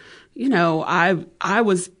he, you know, I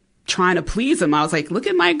was trying to please him. I was like, look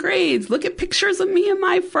at my grades, look at pictures of me and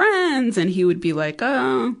my friends. And he would be like,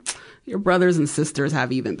 oh, your brothers and sisters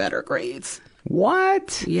have even better grades.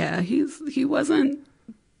 What? Yeah, he wasn't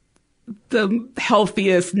the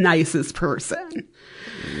healthiest, nicest person.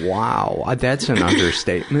 Wow, that's an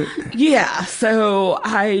understatement. Yeah, so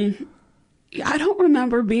I don't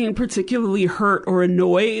remember being particularly hurt or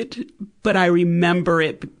annoyed, but I remember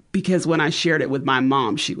it because when I shared it with my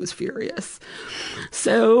mom, she was furious.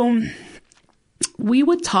 So we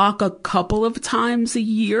would talk a couple of times a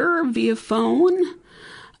year via phone.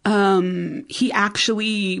 He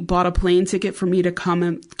actually bought a plane ticket for me to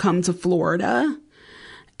come to Florida.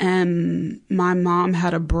 And my mom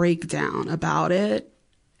had a breakdown about it.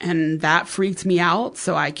 And that freaked me out.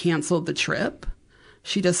 So I canceled the trip.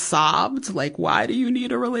 She just sobbed, like, why do you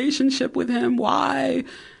need a relationship with him? Why?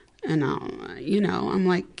 And, I'm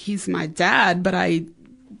like, he's my dad, but I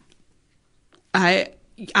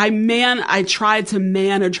tried to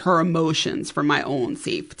manage her emotions for my own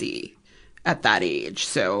safety at that age.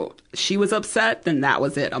 So she was upset, then that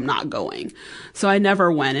was it. I'm not going. So I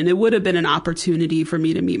never went. And it would have been an opportunity for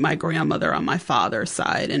me to meet my grandmother on my father's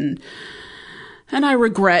side. And I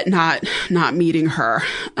regret not meeting her.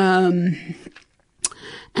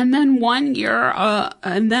 And then one year,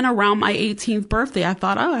 and then around my 18th birthday, I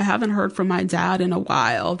thought, I haven't heard from my dad in a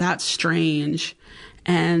while. That's strange.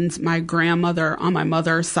 And my grandmother on my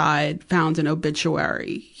mother's side found an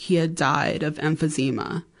obituary. He had died of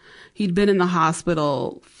emphysema. He'd been in the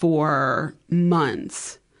hospital for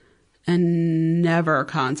months and never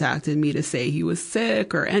contacted me to say he was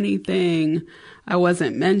sick or anything. I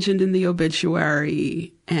wasn't mentioned in the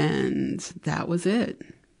obituary, and that was it.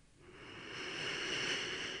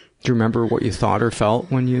 Do you remember what you thought or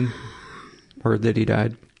felt when you heard that he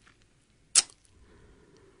died?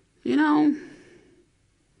 You know,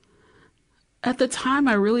 at the time,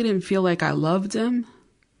 I really didn't feel like I loved him.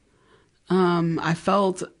 I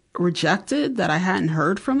felt rejected that I hadn't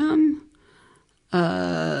heard from him.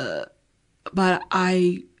 But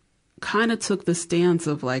I kind of took the stance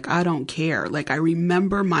of like, I don't care. Like, I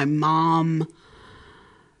remember my mom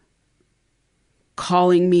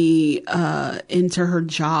calling me into her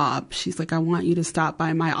job. She's like, I want you to stop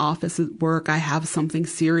by my office at work. I have something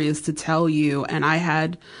serious to tell you. And I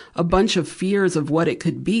had a bunch of fears of what it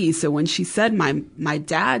could be. So when she said my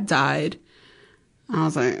dad died, I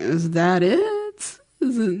was like, is that it?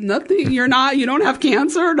 Is it nothing? You don't have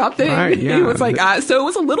cancer? Nothing? Right, yeah. It was like, so it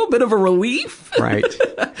was a little bit of a relief. Right.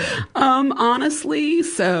 Honestly.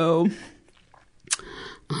 So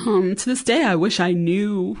to this day, I wish I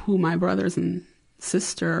knew who my brothers and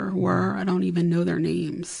sister were. I don't even know their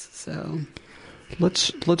names. So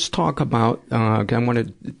let's talk about.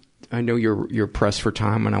 I know you're pressed for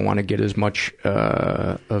time, and I want to get as much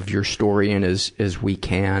of your story in as we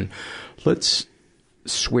can. Let's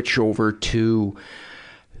switch over to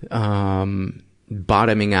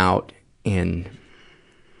bottoming out in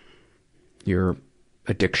your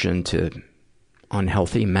addiction to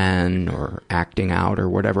unhealthy men or acting out or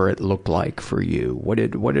whatever it looked like for you. What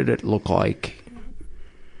did it look like?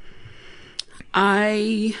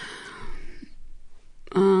 I'll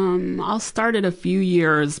start it a few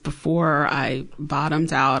years before I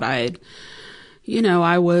bottomed out. I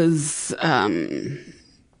was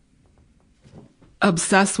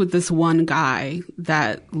obsessed with this one guy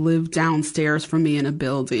that lived downstairs from me in a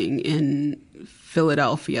building in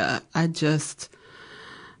Philadelphia. I just,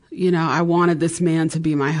 I wanted this man to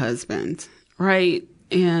be my husband, right?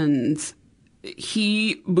 And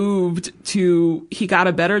he got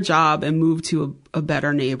a better job and moved to a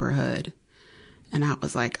better neighborhood. And I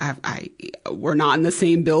was like, we're not in the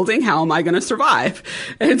same building. How am I going to survive?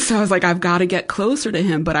 And so I was like, I've got to get closer to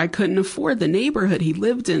him, but I couldn't afford the neighborhood he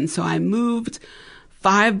lived in. So I moved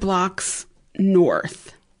 5 blocks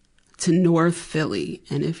north to North Philly.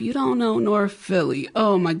 And if you don't know North Philly,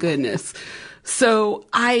 oh my goodness. So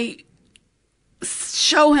I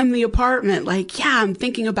show him the apartment, like, yeah, I'm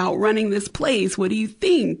thinking about running this place. What do you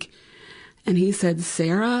think? And he said,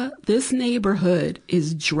 Sarah, this neighborhood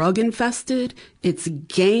is drug infested. It's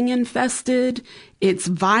gang infested. It's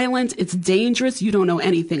violent. It's dangerous. You don't know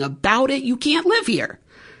anything about it. You can't live here.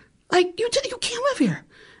 Like, you can't live here.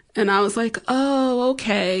 And I was like, oh,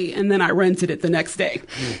 okay. And then I rented it the next day.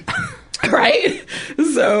 Right?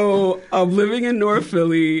 So I'm living in North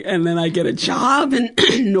Philly, and then I get a job in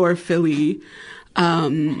North Philly,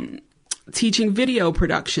 teaching video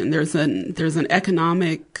production. There's an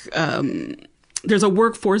economic, there's a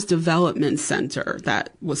workforce development center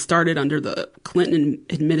that was started under the Clinton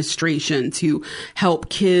administration to help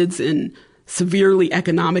kids in severely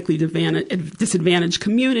economically disadvantaged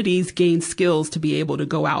communities gain skills to be able to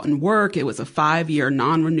go out and work. It was a 5-year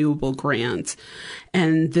non-renewable grant.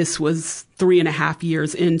 And this was 3.5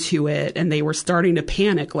 years into it. And they were starting to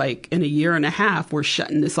panic, like, in a year and a half, we're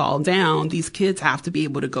shutting this all down. These kids have to be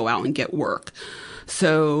able to go out and get work.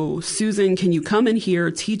 So, Susan, can you come in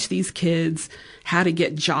here, teach these kids how to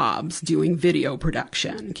get jobs doing video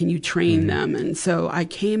production? Can you train them? And so I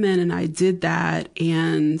came in and I did that.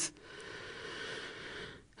 And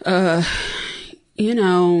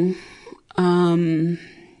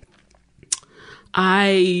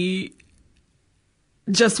I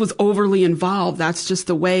just was overly involved. That's just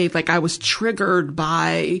the way, like, I was triggered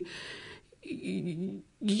by,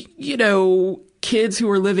 kids who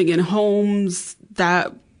were living in homes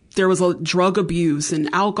that there was a drug abuse and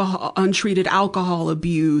untreated alcohol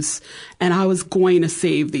abuse, and I was going to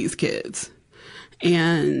save these kids.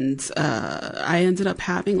 And I ended up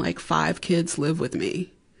having like 5 kids live with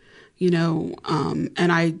me.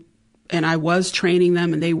 And I was training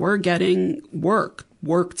them, and they were getting work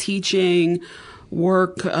teaching,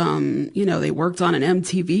 work, they worked on an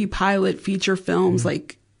MTV pilot, feature films.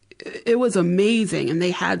 Like, it was amazing. And they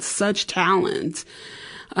had such talent.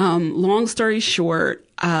 Long story short,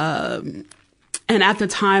 and at the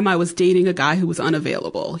time I was dating a guy who was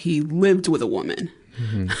unavailable. He lived with a woman.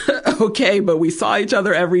 Okay, but we saw each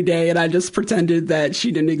other every day, and I just pretended that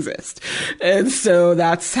she didn't exist. And so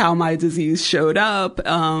that's how my disease showed up.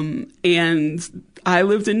 And I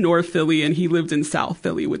lived in North Philly, and he lived in South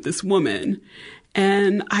Philly with this woman.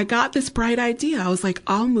 And I got this bright idea. I was like,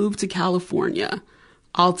 I'll move to California.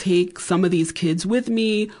 I'll take some of these kids with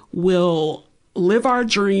me. We'll live our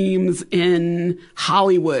dreams in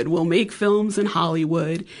Hollywood. We'll make films in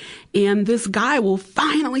Hollywood. And this guy will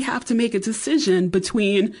finally have to make a decision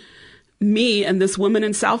between me and this woman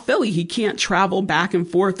in South Philly. He can't travel back and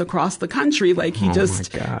forth across the country. Like, he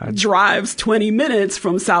just drives 20 minutes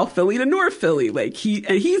from South Philly to North Philly. Like,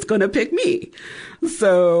 he's going to pick me.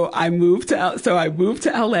 So I moved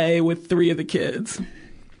to LA with 3 of the kids.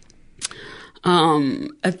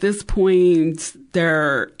 At this point,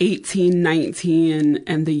 they're 18, 19,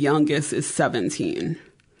 and the youngest is 17.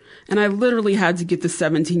 And I literally had to get the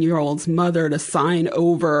 17-year-old's mother to sign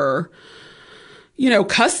over,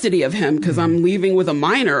 custody of him, because I'm leaving with a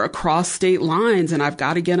minor across state lines, and I've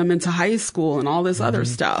got to get him into high school and all this other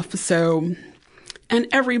stuff. So, and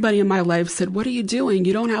everybody in my life said, what are you doing?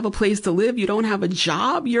 You don't have a place to live. You don't have a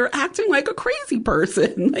job. You're acting like a crazy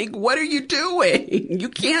person. Like, what are you doing? You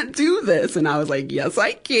can't do this. And I was like, yes,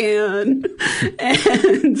 I can.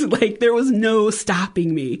 And like, there was no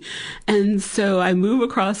stopping me. And so I move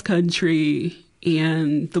across country,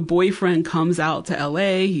 and the boyfriend comes out to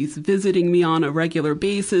LA. He's visiting me on a regular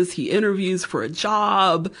basis. He interviews for a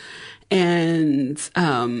job, and,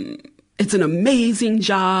 it's an amazing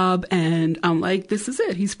job. And I'm like, this is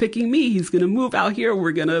it. He's picking me. He's going to move out here.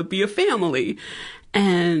 We're going to be a family.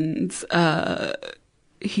 And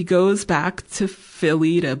he goes back to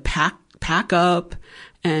Philly to pack up.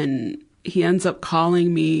 And he ends up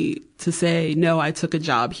calling me to say, no, I took a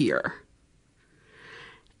job here.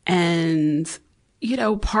 And,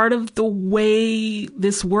 part of the way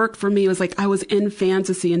this worked for me was like, I was in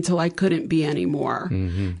fantasy until I couldn't be anymore.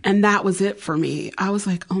 And that was it for me. I was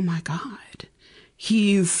like, oh my God,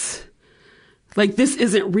 he's like, this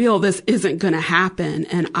isn't real. This isn't going to happen.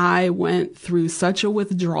 And I went through such a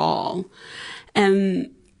withdrawal.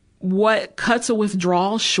 And what cuts a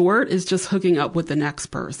withdrawal short is just hooking up with the next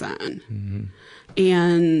person.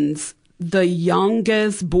 And the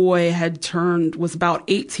youngest boy was about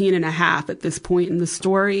 18 and a half at this point in the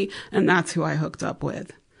story. And that's who I hooked up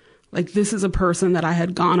with. Like, this is a person that I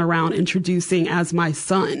had gone around introducing as my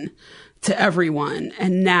son to everyone.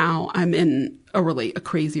 And now I'm in a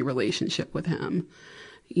crazy relationship with him.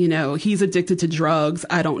 He's addicted to drugs.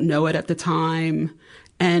 I don't know it at the time.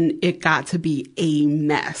 And it got to be a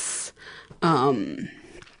mess.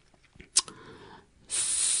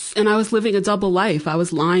 And I was living a double life. I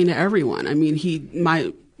was lying to everyone. I mean,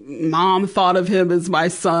 my mom thought of him as my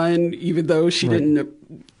son, even though she didn't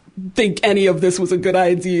think any of this was a good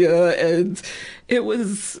idea. And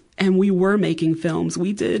we were making films.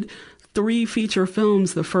 We did 3 feature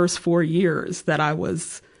films the first 4 years that I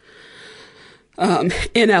was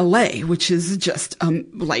in LA, which is just,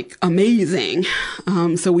 like amazing.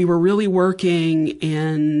 So we were really working,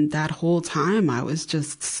 and that whole time I was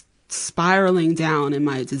just spiraling down in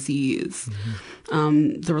my disease.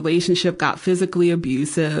 The relationship got physically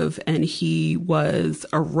abusive, and he was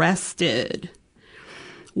arrested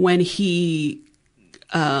when he,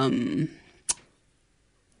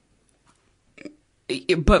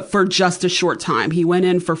 but for just a short time. He went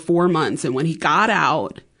in for 4 months, and when he got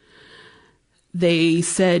out, they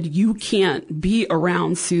said, you can't be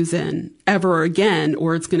around Susan ever again,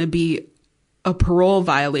 or it's going to be a parole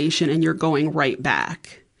violation and you're going right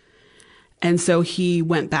back. And so he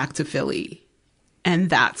went back to Philly. And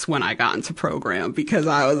that's when I got into program, because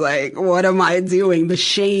I was like, what am I doing? The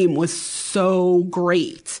shame was so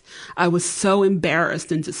great. I was so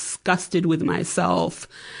embarrassed and disgusted with myself.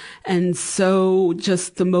 And so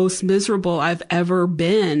just the most miserable I've ever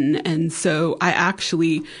been. And so I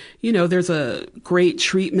actually, there's a great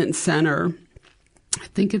treatment center. I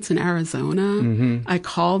think it's in Arizona. I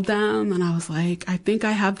called them and I was like, I think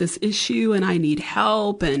I have this issue and I need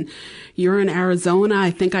help. And you're in Arizona.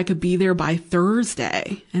 I think I could be there by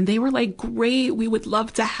Thursday. And they were like, great. We would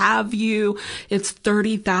love to have you. It's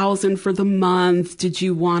 $30,000 for the month. Did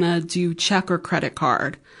you want to do check or credit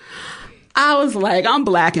card? I was like, I'm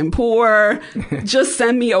Black and poor. Just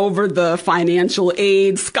send me over the financial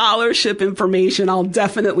aid scholarship information. I'll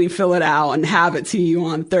definitely fill it out and have it to you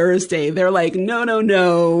on Thursday. They're like,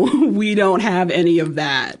 no, we don't have any of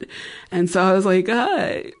that. And so I was like,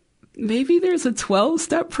 maybe there's a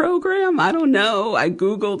 12-step program. I don't know. I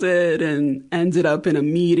Googled it and ended up in a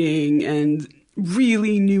meeting and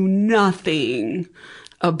really knew nothing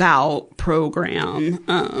about program.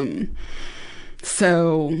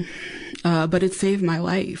 But it saved my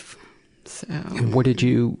life. So. And what did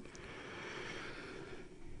you?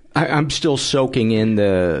 I'm still soaking in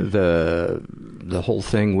the whole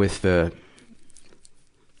thing with the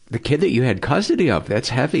kid that you had custody of. That's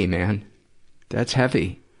heavy, man. That's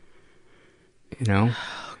heavy. Oh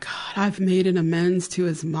God, I've made an amends to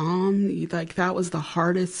his mom. Like, that was the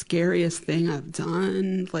hardest, scariest thing I've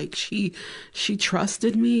done. Like, she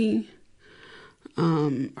trusted me.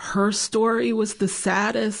 Her story was the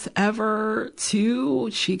saddest ever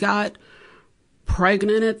too. She got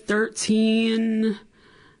pregnant at 13,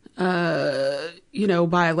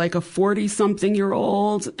 by like a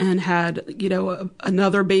 40-something-year-old, and had,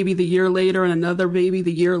 another baby the year later and another baby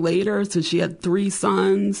the year later. So she had 3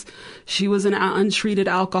 sons. She was an untreated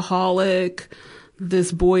alcoholic.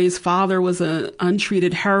 This boy's father was an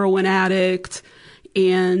untreated heroin addict.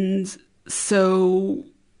 And so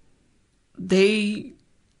they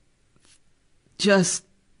just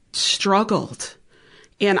struggled.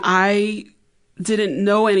 And I didn't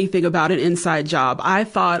know anything about an inside job. I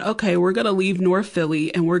thought, okay, we're going to leave North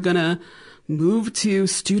Philly and we're going to move to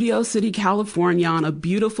Studio City, California, on a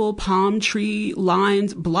beautiful palm tree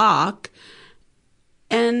lined block.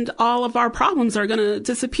 And all of our problems are going to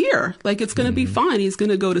disappear. Like, it's going to be fine. He's going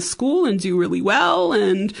to go to school and do really well.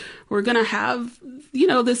 And we're going to have,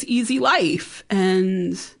 this easy life.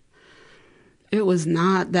 And it was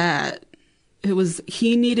not that. It was,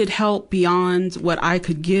 he needed help beyond what I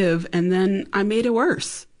could give, and then I made it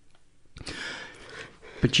worse.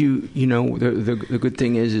 But the good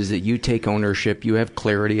thing is that you take ownership, you have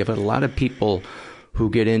clarity of it. A lot of people who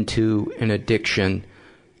get into an addiction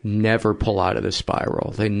never pull out of the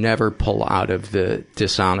spiral. They never pull out of the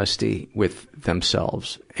dishonesty with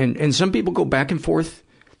themselves. And some people go back and forth,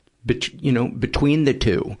 between the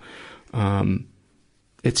two.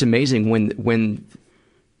 It's amazing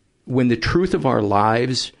when the truth of our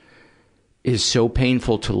lives is so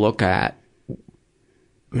painful to look at.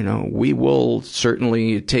 We will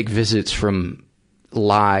certainly take visits from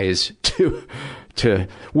lies to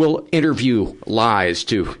we'll interview lies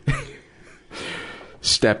to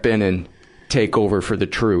step in and take over for the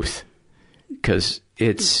truth, because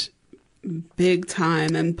it's big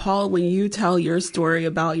time. And Paul, when you tell your story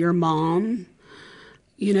about your mom,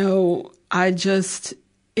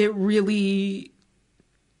 it really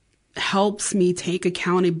helps me take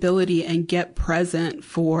accountability and get present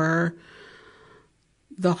for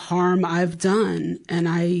the harm I've done. And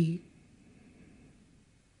I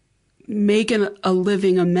make a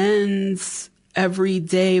living amends every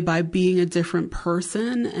day by being a different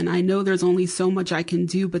person. And I know there's only so much I can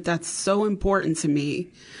do, but that's so important to me.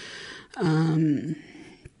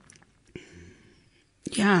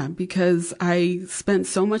 Because I spent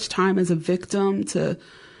so much time as a victim to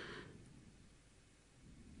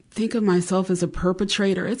think of myself as a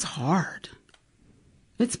perpetrator. It's hard.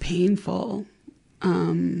 It's painful.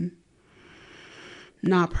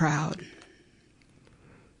 Not proud.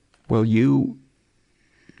 Well, you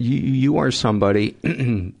you are somebody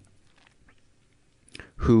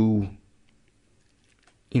who,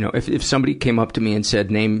 you know, if somebody came up to me and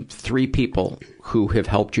said, name 3 people who have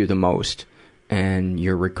helped you the most in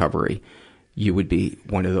your recovery, you would be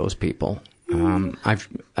one of those people.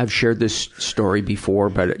 I've shared this story before,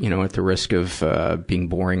 but, you know, at the risk of being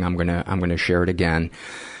boring, I'm gonna share it again.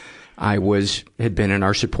 I had been in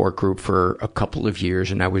our support group for a couple of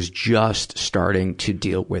years, and I was just starting to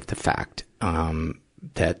deal with the fact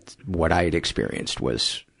that what I had experienced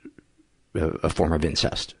was a form of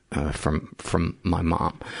incest from my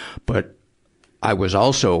mom. But I was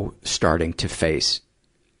also starting to face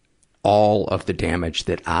all of the damage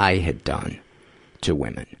that I had done to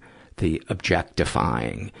women, the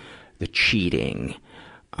objectifying, the cheating,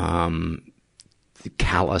 the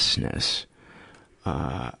callousness,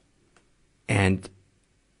 and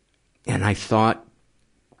I thought,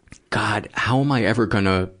 God, how am I ever going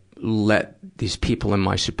to let these people in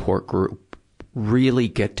my support group really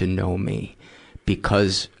get to know me?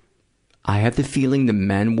 Because I have the feeling the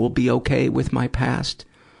men will be okay with my past,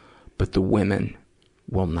 but the women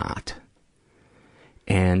will not.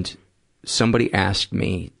 And somebody asked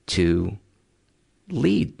me to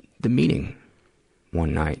lead the meeting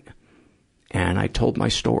one night, and I told my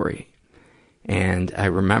story. And I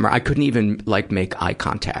remember I couldn't even make eye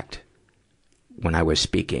contact when I was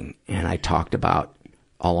speaking, and I talked about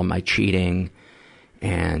all of my cheating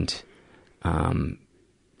and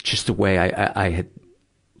just the way I had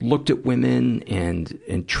looked at women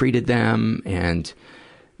and treated them, and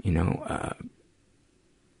and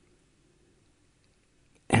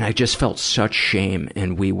I just felt such shame.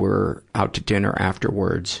 And we were out to dinner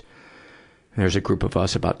afterwards. There's a group of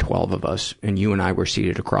us, about 12 of us, and you and I were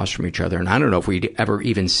seated across from each other. And I don't know if we'd ever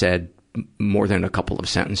even said more than a couple of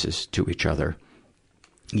sentences to each other.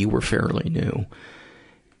 You were fairly new.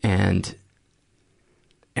 And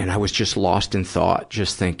I was just lost in thought,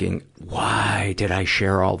 just thinking, why did I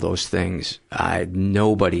share all those things?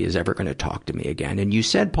 Nobody is ever going to talk to me again. And you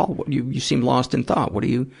said, Paul, you seem lost in thought. What are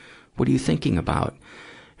you thinking about?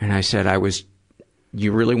 And I said,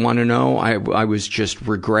 you really want to know? I was just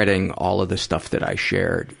regretting all of the stuff that I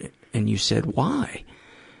shared. And you said, why?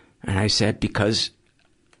 And I said, because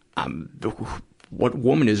what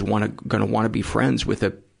woman is going to want to be friends with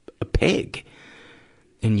a pig?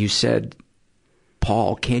 And you said,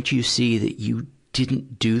 Paul, can't you see that you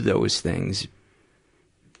didn't do those things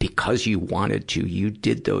because you wanted to? You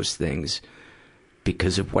did those things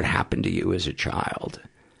because of what happened to you as a child.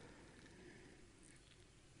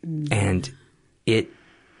 And it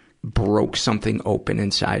broke something open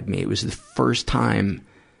inside me. It was the first time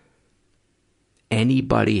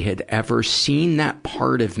anybody had ever seen that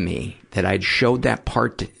part of me, that I'd showed that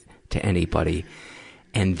part to anybody,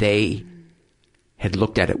 and they had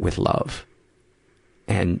looked at it with love.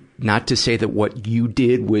 And not to say that what you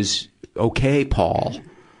did was okay, Paul,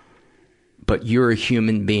 but you're a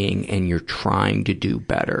human being and you're trying to do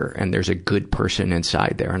better, and there's a good person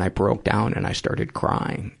inside there. And I broke down and I started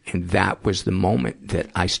crying. And that was the moment that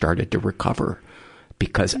I started to recover,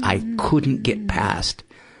 because I couldn't get past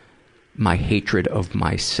my hatred of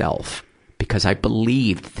myself, because I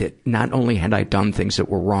believed that not only had I done things that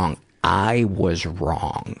were wrong, I was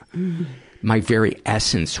wrong. My very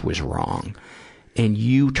essence was wrong. And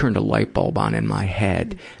you turned a light bulb on in my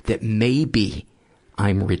head that maybe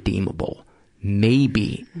I'm redeemable.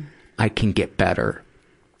 Maybe I can get better,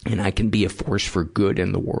 and I can be a force for good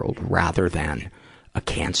in the world rather than a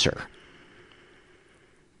cancer.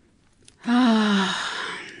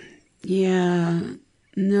 Yeah.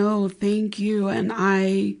 No, thank you. And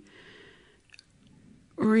I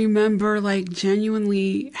remember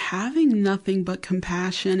genuinely having nothing but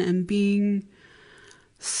compassion and being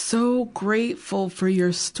so grateful for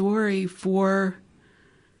your story, for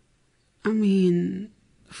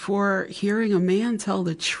hearing a man tell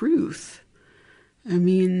the truth.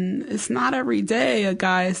 It's not every day a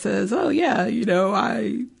guy says, oh yeah,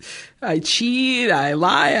 I cheat, I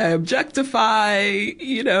lie, I objectify,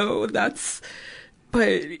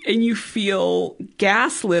 and you feel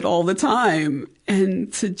gaslit all the time.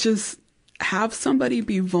 And to just have somebody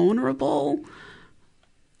be vulnerable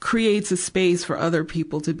creates a space for other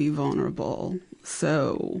people to be vulnerable.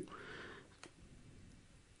 So,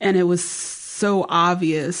 and it was so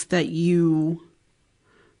obvious that you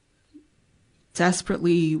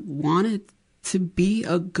desperately wanted to be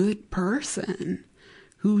a good person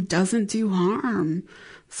who doesn't do harm.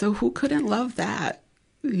 So who couldn't love that?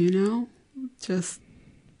 Just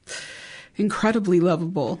incredibly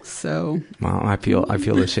lovable. So, well, I feel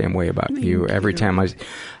the same way about you. Every time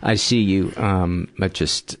I see you,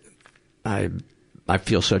 I I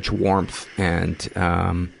feel such warmth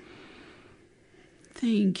and,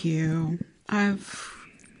 Thank you. I've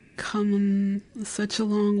come such a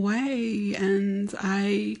long way, and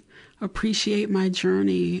I appreciate my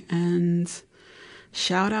journey, and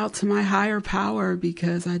shout out to my higher power,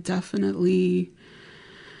 because I definitely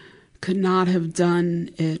could not have done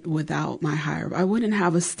it without my higher. I wouldn't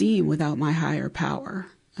have esteem without my higher power.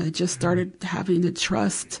 I just started having to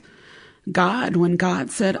trust God when God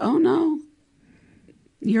said, "Oh no,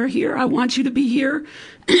 you're here. I want you to be here.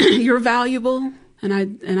 You're valuable." And I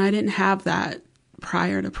didn't have that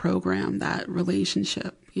prior to program, that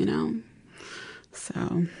relationship, you know?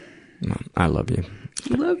 So. I love you.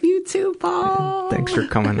 Love you too, Paul. Thanks for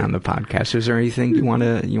coming on the podcast. Is there anything you want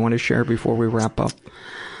to share before we wrap up?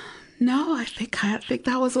 No, I think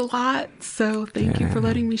that was a lot. So thank you for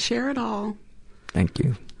letting me share it all. Thank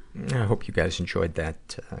you. I hope you guys enjoyed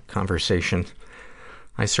that conversation.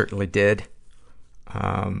 I certainly did.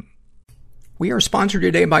 We are sponsored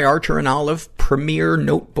today by Archer and Olive, premier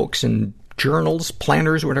notebooks and journals,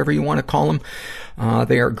 planners, whatever you want to call them.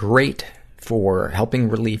 They are great for helping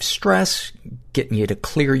relieve stress, getting you to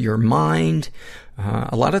clear your mind.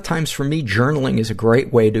 A lot of times for me, journaling is a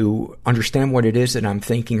great way to understand what it is that I'm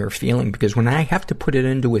thinking or feeling, because when I have to put it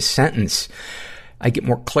into a sentence, I get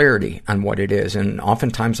more clarity on what it is, and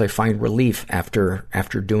oftentimes I find relief after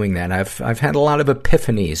doing that. I've had a lot of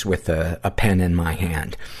epiphanies with a pen in my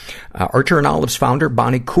hand. Archer and Olive's founder,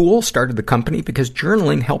 Bonnie Cool, started the company because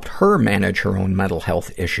journaling helped her manage her own mental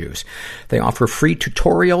health issues. They offer free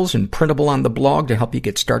tutorials and printable on the blog to help you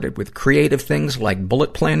get started with creative things like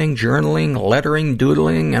bullet planning, journaling, lettering,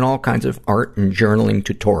 doodling, and all kinds of art and journaling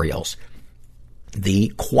tutorials. The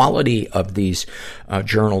quality of these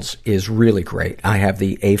journals is really great. I have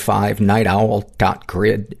the A5 Night Owl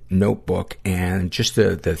 .grid notebook, and just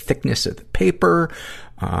the thickness of the paper.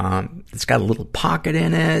 It's got a little pocket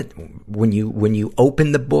in it. When you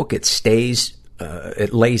open the book, it stays,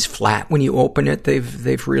 it lays flat when you open it.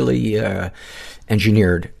 They've really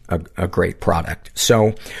engineered a great product.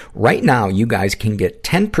 So right now you guys can get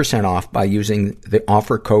 10% off by using the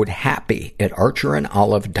offer code HAPPY at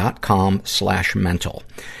archerandolive.com/mental.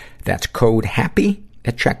 That's code HAPPY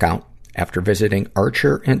at checkout after visiting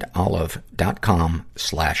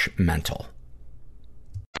archerandolive.com/mental.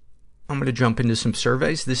 I'm going to jump into some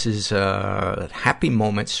surveys. This is a happy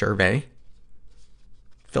moment survey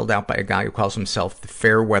filled out by a guy who calls himself the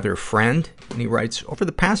Fairweather Friend. And he writes, over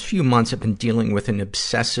the past few months, I've been dealing with an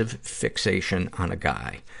obsessive fixation on a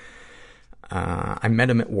guy. I met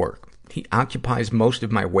him at work. He occupies most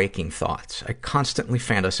of my waking thoughts. I constantly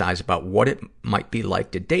fantasize about what it might be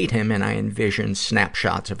like to date him, and I envision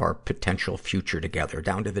snapshots of our potential future together,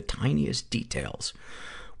 down to the tiniest details.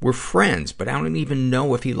 We're friends, but I don't even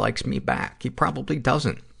know if he likes me back. He probably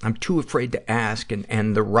doesn't. I'm too afraid to ask,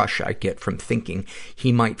 and the rush I get from thinking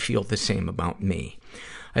he might feel the same about me.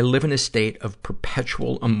 I live in a state of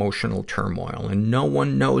perpetual emotional turmoil, and no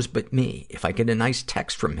one knows but me. If I get a nice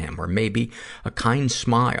text from him, or maybe a kind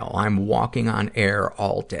smile, I'm walking on air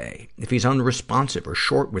all day. If he's unresponsive or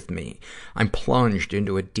short with me, I'm plunged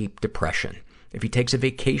into a deep depression. If he takes a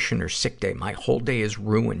vacation or sick day, my whole day is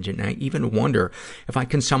ruined, and I even wonder if I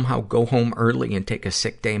can somehow go home early and take a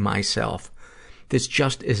sick day myself. This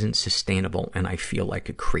just isn't sustainable, and I feel like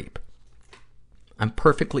a creep. I'm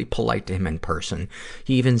perfectly polite to him in person.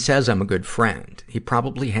 He even says I'm a good friend. He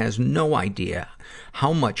probably has no idea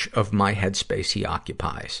how much of my headspace he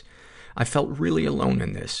occupies. I felt really alone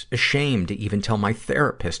in this, ashamed to even tell my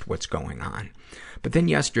therapist what's going on. But then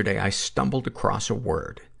yesterday I stumbled across a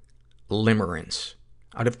word. Limerence.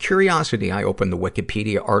 Out of curiosity, I opened the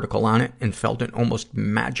Wikipedia article on it and felt an almost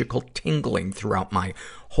magical tingling throughout my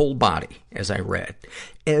whole body as I read.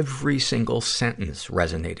 Every single sentence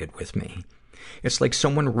resonated with me. It's like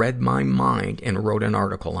someone read my mind and wrote an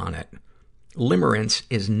article on it. Limerence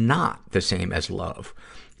is not the same as love.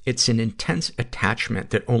 It's an intense attachment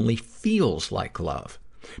that only feels like love.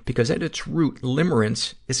 Because at its root,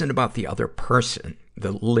 limerence isn't about the other person,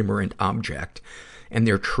 the limerent object, and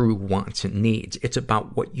their true wants and needs. It's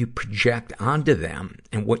about what you project onto them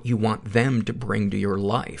and what you want them to bring to your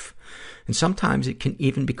life. And sometimes it can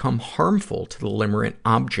even become harmful to the limerent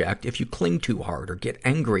object if you cling too hard or get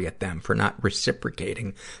angry at them for not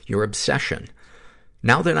reciprocating your obsession.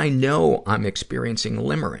 Now that I know I'm experiencing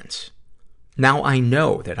limerence,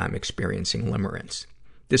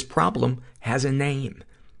 this problem has a name.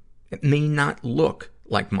 It may not look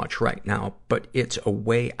like much right now, but it's a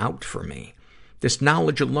way out for me. This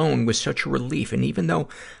knowledge alone was such a relief, and even though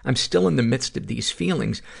I'm still in the midst of these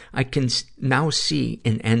feelings, I can now see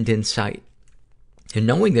an end in sight. And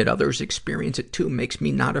knowing that others experience it too makes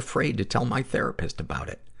me not afraid to tell my therapist about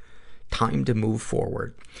it. Time to move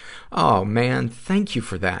forward. Oh man, thank you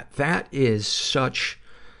for that. That is such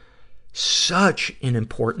an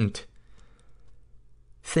important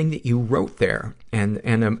thing that you wrote there, and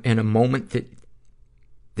a moment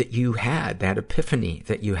that you had, that epiphany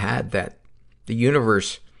that you had, that the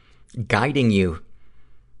universe guiding you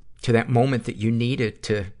to that moment that you needed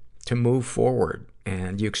to move forward.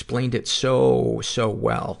 And you explained it so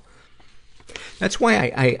well. That's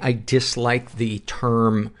why I dislike the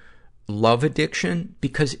term love addiction,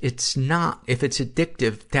 because it's not, if it's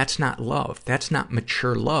addictive, that's not love. That's not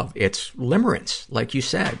mature love. It's limerence, like you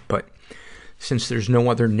said. But since there's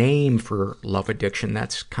no other name for love addiction,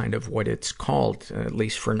 that's kind of what it's called, at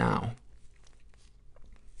least for now.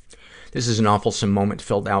 This is an awfulsome moment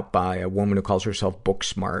filled out by a woman who calls herself Book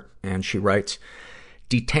Smart, and she writes,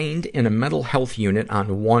 detained in a mental health unit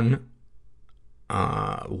on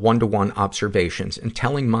one-to-one observations, and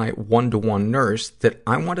telling my one-to-one nurse that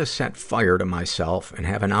I want to set fire to myself and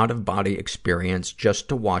have an out-of-body experience just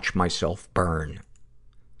to watch myself burn.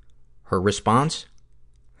 Her response?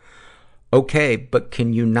 Okay, but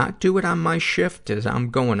can you not do it on my shift, as I'm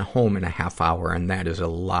going home in a half hour, and that is a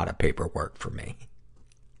lot of paperwork for me.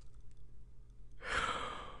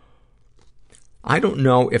 I don't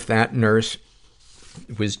know if that nurse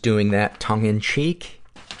was doing that tongue-in-cheek,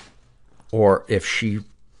 or if she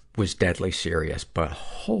was deadly serious, but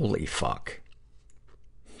holy fuck.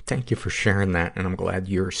 Thank you for sharing that, and I'm glad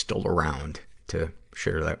you're still around to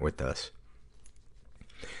share that with us.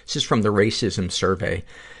 This is from the racism survey,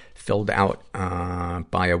 filled out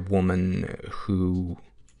by a woman who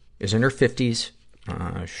is in her 50s.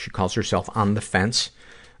 She calls herself On the Fence.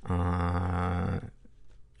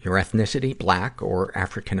 Your ethnicity, Black or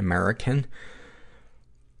African American.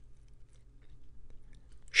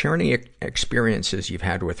 Share any experiences you've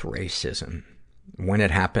had with racism, when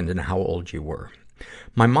it happened and how old you were.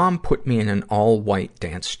 My mom put me in an all-white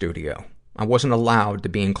dance studio. I wasn't allowed to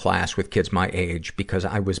be in class with kids my age because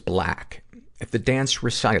I was Black. At the dance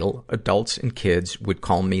recital, adults and kids would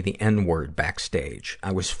call me the N-word backstage.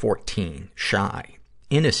 I was 14, shy,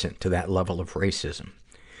 innocent to that level of racism.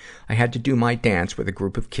 I had to do my dance with a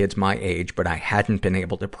group of kids my age, but I hadn't been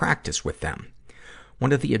able to practice with them.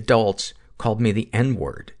 One of the adults called me the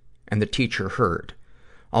N-word, and the teacher heard.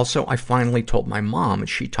 Also, I finally told my mom, and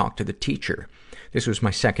she talked to the teacher. This was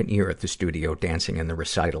my second year at the studio, dancing in the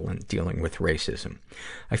recital and dealing with racism.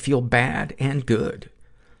 I feel bad and good.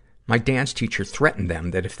 My dance teacher threatened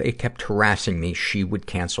them that if they kept harassing me, she would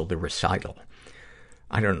cancel the recital.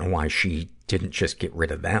 I don't know why she didn't just get rid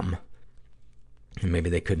of them. And maybe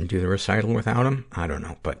they couldn't do the recital without him? I don't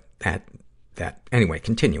know, but anyway,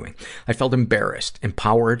 continuing. I felt embarrassed,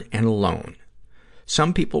 empowered, and alone.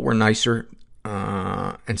 Some people were nicer,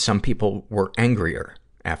 and some people were angrier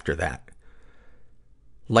after that.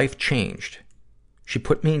 Life changed. She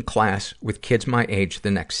put me in class with kids my age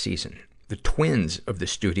the next season. The twins of the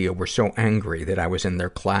studio were so angry that I was in their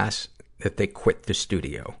class that they quit the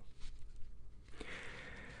studio.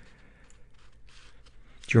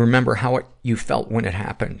 Do you remember how you felt when it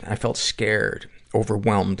happened? I felt scared,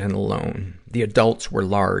 overwhelmed, and alone. The adults were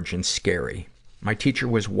large and scary. My teacher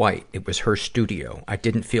was white. It was her studio. I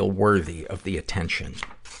didn't feel worthy of the attention.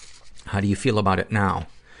 How do you feel about it now?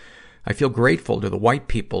 I feel grateful to the white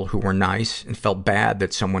people who were nice and felt bad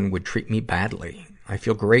that someone would treat me badly. I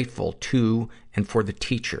feel grateful to and for the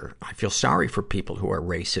teacher. I feel sorry for people who are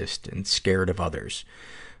racist and scared of others.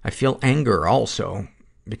 I feel anger also,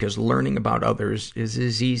 because learning about others is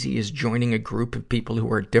as easy as joining a group of people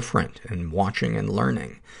who are different and watching and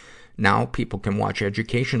learning. Now people can watch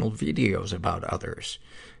educational videos about others.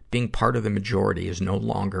 Being part of the majority is no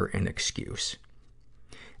longer an excuse.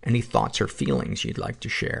 Any thoughts or feelings you'd like to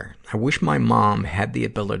share? I wish my mom had the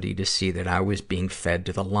ability to see that I was being fed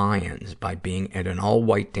to the lions by being at an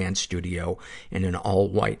all-white dance studio in an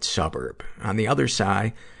all-white suburb. On the other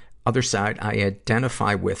side, I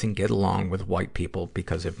identify with and get along with white people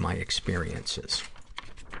because of my experiences.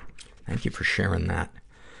 Thank you for sharing that.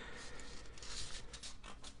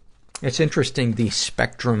 It's interesting, the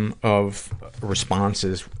spectrum of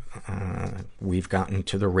responses we've gotten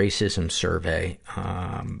to the racism survey.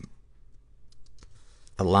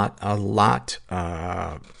 A lot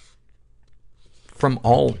from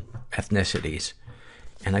all ethnicities.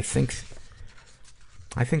 And I think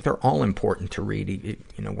they're all important to read,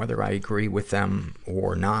 you know, whether I agree with them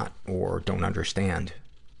or not, or don't understand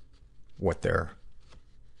what they're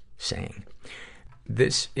saying.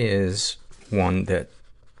 This is one that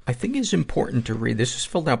I think is important to read. This is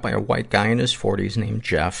filled out by a white guy in his 40s named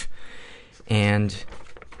Jeff. And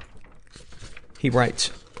He writes,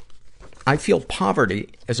 I feel poverty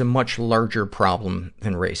as a much larger problem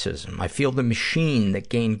than racism. I feel the machine that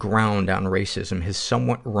gained ground on racism has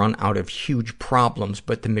somewhat run out of huge problems,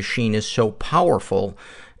 but the machine is so powerful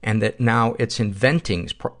and that now it's inventing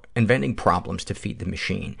problems to feed the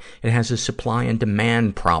machine. It has a supply and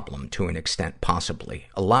demand problem to an extent, possibly.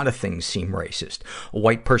 A lot of things seem racist. A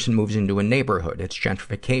white person moves into a neighborhood, it's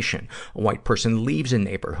gentrification. A white person leaves a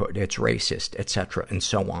neighborhood, it's racist, etc., and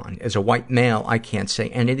so on. As a white male, I can't say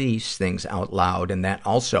any of these things out loud, and that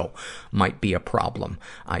also might be a problem,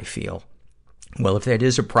 I feel. Well, if that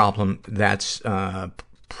is a problem, that's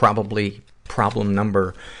probably problem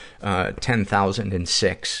number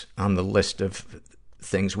 10,006 on the list of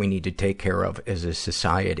things we need to take care of as a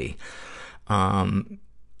society.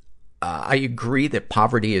 I agree that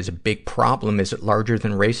poverty is a big problem. Is it larger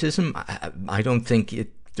than racism? I don't think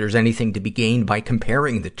there's anything to be gained by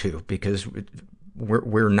comparing the two, because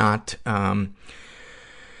we're not,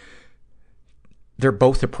 they're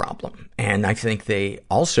both a problem. And I think they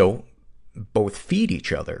also both feed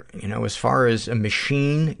each other. You know, as far as a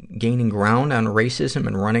machine gaining ground on racism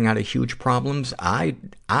and running out of huge problems, I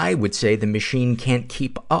would say the machine can't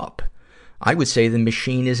keep up. I would say the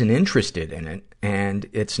machine isn't interested in it, and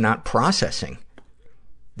it's not processing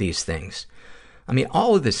these things. I mean,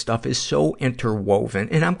 all of this stuff is so interwoven,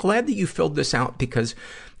 and I'm glad that you filled this out, because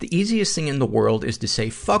the easiest thing in the world is to say,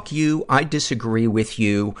 fuck you, I disagree with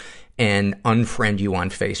you, and unfriend you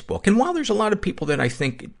on Facebook. And while there's a lot of people that I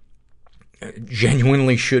think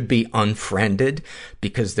genuinely should be unfriended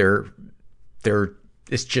because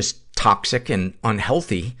it's just toxic and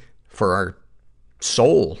unhealthy for our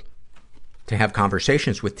soul to have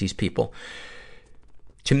conversations with these people.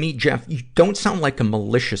 To me, Jeff, you don't sound like a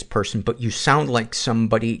malicious person, but you sound like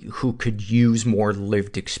somebody who could use more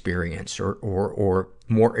lived experience or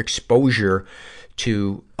more exposure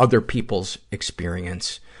to other people's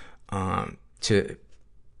experience,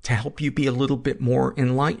 to help you be a little bit more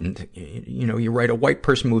enlightened. You know, you write, a white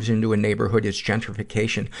person moves into a neighborhood, it's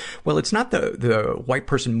gentrification. Well, it's not the white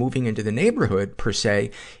person moving into the neighborhood per se.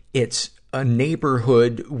 It's a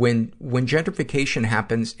neighborhood when gentrification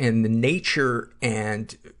happens and the nature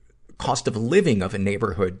and cost of living of a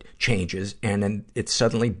neighborhood changes, and then it's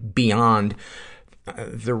suddenly beyond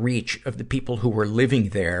the reach of the people who were living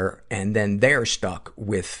there, and then they're stuck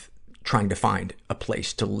with trying to find a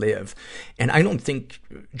place to live. And I don't think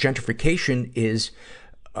gentrification is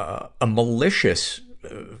a malicious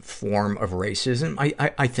form of racism.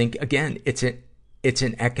 I think, again, it's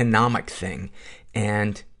an economic thing.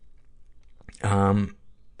 And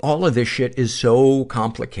all of this shit is so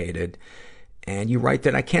complicated. And you write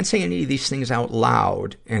that I can't say any of these things out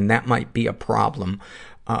loud, and that might be a problem.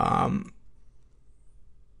 I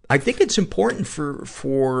think it's important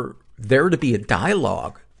for there to be a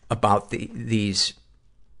dialogue about these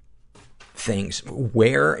things.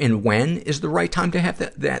 Where and when is the right time to have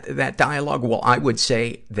that dialogue? Well, I would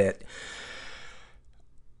say that,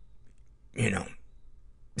 you know,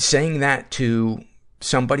 saying that to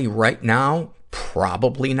somebody right now,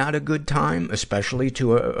 probably not a good time, especially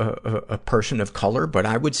to a person of color. But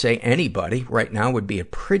I would say anybody right now would be a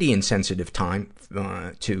pretty insensitive time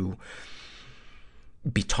to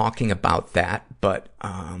be talking about that. But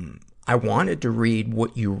I wanted to read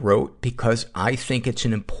what you wrote because I think it's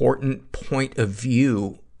an important point of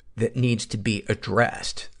view that needs to be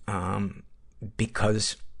addressed,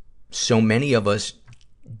 because so many of us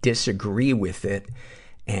disagree with it,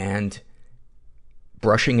 and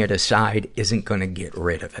brushing it aside isn't going to get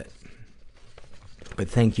rid of it. But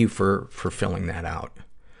thank you for filling that out.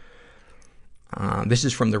 This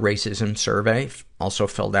is from the racism survey, also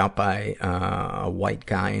filled out by a white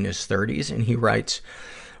guy in his 30s, and he writes,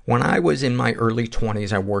 when I was in my early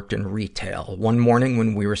 20s, I worked in retail. One morning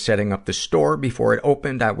when we were setting up the store before it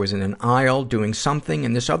opened, I was in an aisle doing something,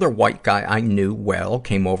 and this other white guy I knew well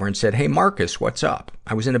came over and said, "Hey, Marcus, what's up?"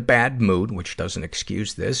 I was in a bad mood, which doesn't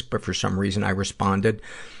excuse this, but for some reason I responded,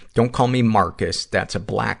 "Don't call me Marcus, that's a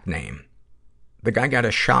black name." The guy got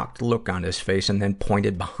a shocked look on his face and then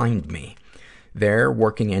pointed behind me. There,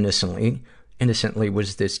 working innocently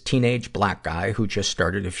was this teenage black guy who just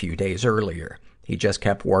started a few days earlier. He just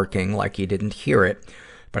kept working like he didn't hear it,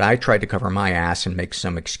 but I tried to cover my ass and make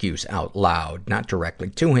some excuse out loud, not directly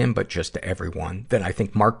to him, but just to everyone, that I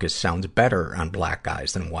think Marcus sounds better on black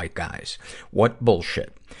guys than white guys. What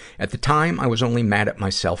bullshit. At the time, I was only mad at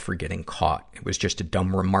myself for getting caught. It was just a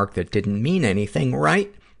dumb remark that didn't mean anything,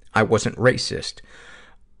 right? I wasn't racist.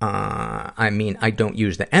 I I mean, I don't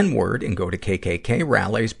use the N-word and go to KKK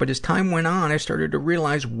rallies, but as time went on, I started to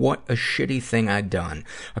realize what a shitty thing I'd done.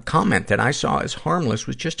 A comment that I saw as harmless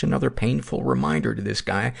was just another painful reminder to this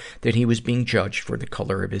guy that he was being judged for the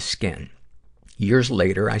color of his skin. Years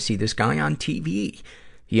later, I see this guy on TV.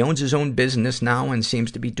 He owns his own business now and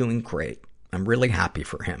seems to be doing great. I'm really happy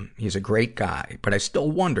for him. He's a great guy, but I still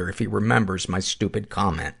wonder if he remembers my stupid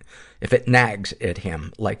comment, if it nags at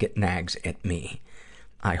him like it nags at me.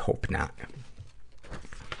 I hope not.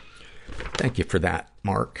 Thank you for that,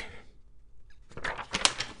 Mark.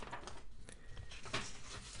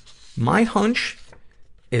 My hunch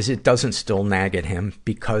is it doesn't still nag at him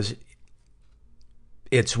because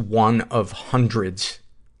it's one of hundreds,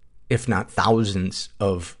 if not thousands,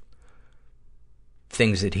 of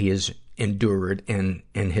things that he has endured in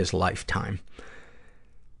his lifetime.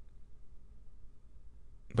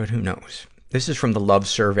 But who knows? This is from the love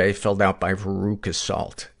survey filled out by Veruca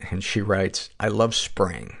Salt, and she writes, I love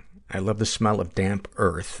spring. I love the smell of damp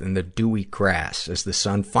earth and the dewy grass as the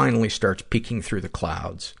sun finally starts peeking through the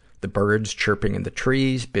clouds. The birds chirping in the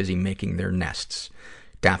trees, busy making their nests.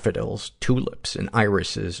 Daffodils, tulips, and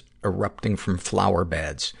irises erupting from flower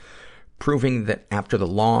beds, proving that after the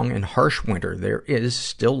long and harsh winter, there is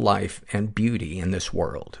still life and beauty in this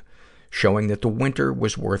world, showing that the winter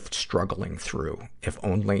was worth struggling through, if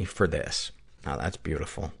only for this. Now, that's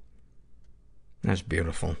beautiful. That's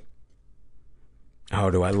beautiful.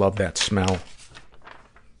 Oh, do I love that smell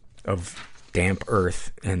of damp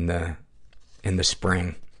earth in the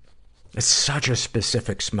spring. It's such a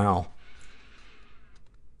specific smell.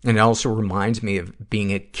 And it also reminds me of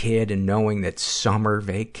being a kid and knowing that summer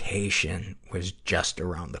vacation was just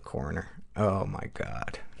around the corner. Oh my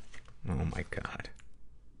God. Oh my God.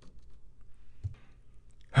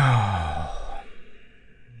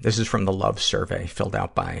 This is from the love survey filled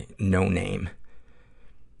out by No Name.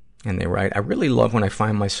 And they write, I really love when I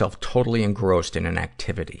find myself totally engrossed in an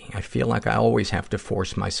activity. I feel like I always have to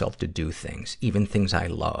force myself to do things, even things I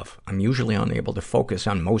love. I'm usually unable to focus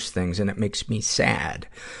on most things, and it makes me sad.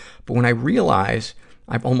 But when I realize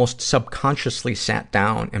I've almost subconsciously sat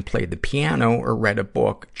down and played the piano or read a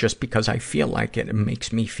book just because I feel like it, it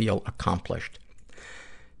makes me feel accomplished.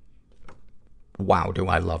 Wow, do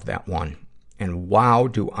I love that one. And wow,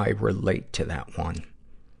 do I relate to that one.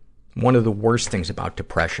 One of the worst things about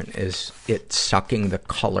depression is it sucking the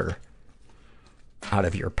color out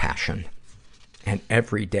of your passion. And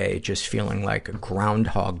every day just feeling like a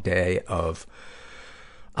Groundhog Day of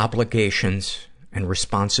obligations and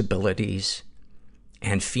responsibilities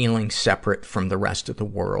and feeling separate from the rest of the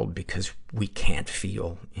world because we can't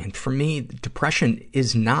feel. And for me, depression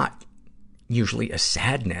is not usually a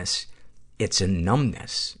sadness. It's a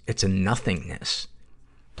numbness. It's a nothingness.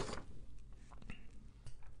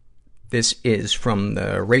 This is from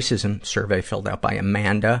the racism survey filled out by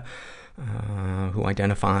Amanda, who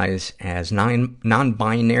identifies as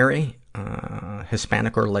non-binary,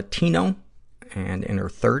 Hispanic or Latino, and in her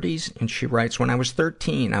 30s. And she writes, when I was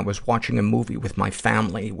 13, I was watching a movie with my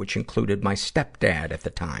family, which included my stepdad at the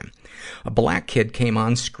time. A black kid came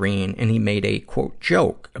on screen and he made a, quote,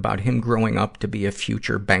 joke about him growing up to be a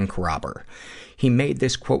future bank robber. He made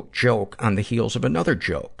this, quote, joke on the heels of another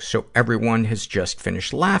joke, so everyone has just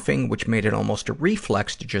finished laughing, which made it almost a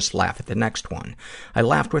reflex to just laugh at the next one. I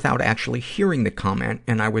laughed without actually hearing the comment,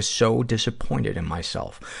 and I was so disappointed in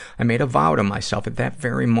myself. I made a vow to myself at that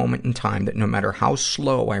very moment in time that no matter how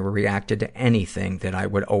slow I reacted to anything, that I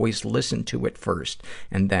would always listen to it first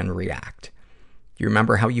and then react. Do you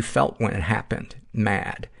remember how you felt when it happened?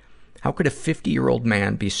 Mad. How could a 50-year-old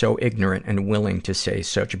man be so ignorant and willing to say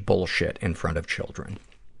such bullshit in front of children?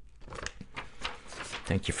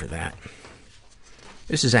 Thank you for that.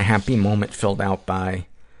 This is a happy moment filled out by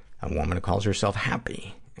a woman who calls herself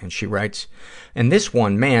Happy. And she writes, and this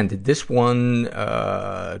one, man, did this one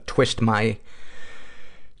twist my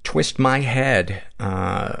head.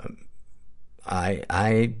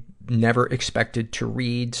 I never expected to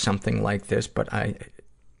read something like this, but I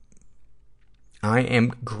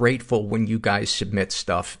am grateful when you guys submit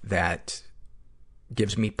stuff that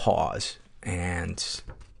gives me pause. And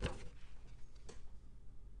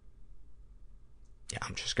yeah,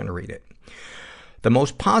 I'm just going to read it. The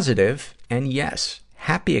most positive and, yes,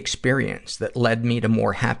 happy experience that led me to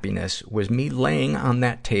more happiness was me laying on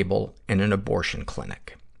that table in an abortion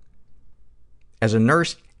clinic. As a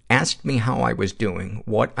nurse asked me how I was doing,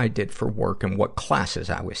 what I did for work, and what classes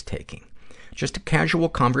I was taking. Just a casual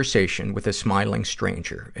conversation with a smiling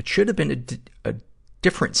stranger. It should have been a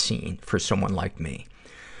different scene for someone like me.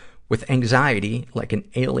 With anxiety, like an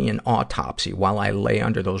alien autopsy, while I lay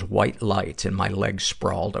under those white lights and my legs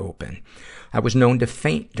sprawled open. I was known to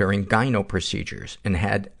faint during gyno procedures and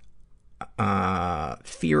had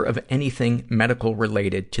fear of anything medical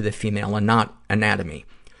related to the female anatomy.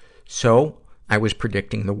 So I was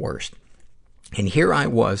predicting the worst. And here I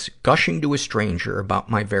was, gushing to a stranger about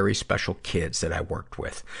my very special kids that I worked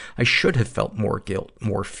with. I should have felt more guilt,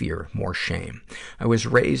 more fear, more shame. I was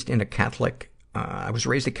raised a Catholic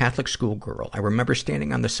schoolgirl. I remember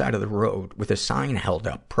standing on the side of the road with a sign held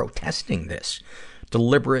up protesting this.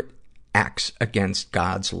 Deliberate acts against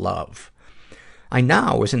God's love. I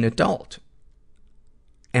now, as an adult,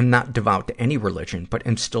 am not devout to any religion, but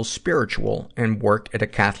am still spiritual and work at a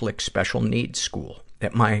Catholic special needs school.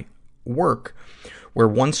 At my work, where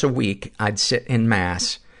once a week I'd sit in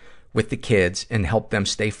Mass with the kids and help them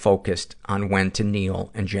stay focused on when to kneel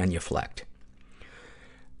and genuflect.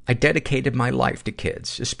 I dedicated my life to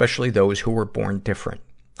kids, especially those who were born different.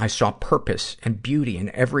 I saw purpose and beauty in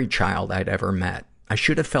every child I'd ever met. I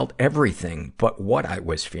should have felt everything but what I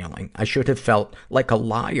was feeling. I should have felt like a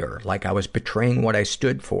liar, like I was betraying what I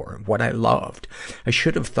stood for, what I loved. I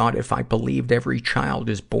should have thought if I believed every child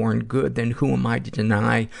is born good, then who am I to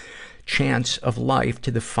deny chance of life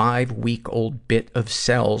to the 5-week-old bit of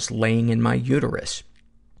cells laying in my uterus?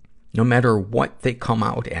 No matter what they come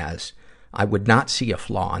out as, I would not see a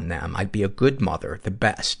flaw in them. I'd be a good mother, the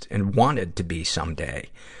best, and wanted to be someday.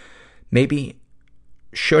 Maybe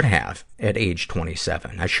should have at age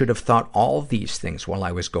 27. I should have thought all these things while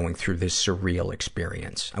I was going through this surreal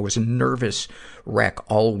experience. I was a nervous wreck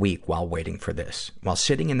all week while waiting for this. While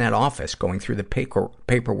sitting in that office going through the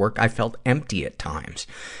paperwork, I felt empty at times.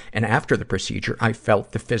 And after the procedure, I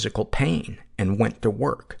felt the physical pain and went to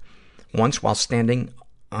work. Once while standing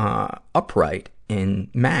upright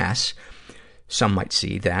in Mass, some might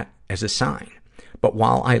see that as a sign. But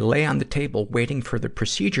while I lay on the table waiting for the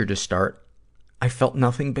procedure to start, I felt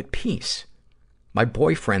nothing but peace. My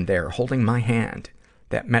boyfriend there holding my hand,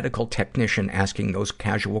 that medical technician asking those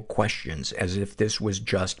casual questions as if this was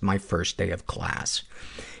just my first day of class.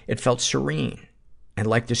 It felt serene, and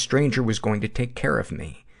like the stranger was going to take care of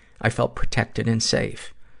me. I felt protected and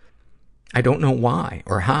safe. I don't know why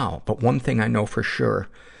or how, but one thing I know for sure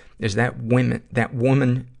is that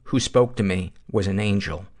woman who spoke to me was an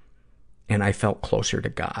angel, and I felt closer to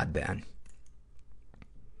God then.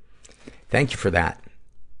 Thank you for that.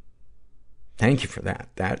 Thank you for that.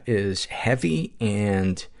 That is heavy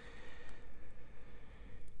and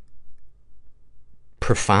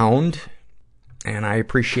profound, and I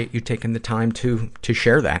appreciate you taking the time to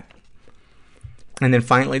share that. And then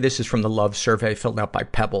finally, this is from the Love Survey filled out by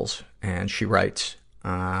Pebbles, and she writes,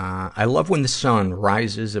 I love when the sun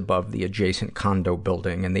rises above the adjacent condo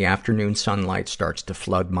building and the afternoon sunlight starts to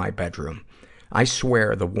flood my bedroom. I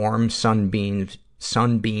swear the warm sunbeams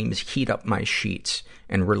heat up my sheets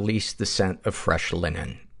and release the scent of fresh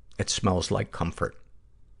linen. It smells like comfort.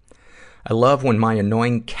 I love when my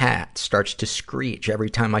annoying cat starts to screech every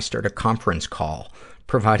time I start a conference call,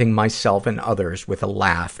 providing myself and others with a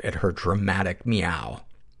laugh at her dramatic meow.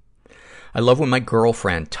 I love when my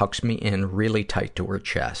girlfriend tucks me in really tight to her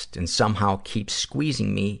chest and somehow keeps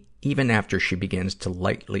squeezing me even after she begins to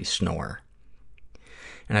lightly snore.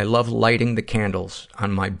 And I love lighting the candles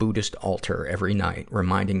on my Buddhist altar every night,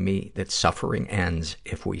 reminding me that suffering ends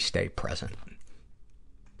if we stay present.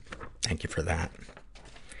 Thank you for that.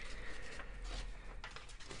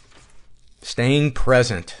 Staying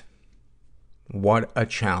present. What a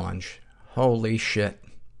challenge. Holy shit.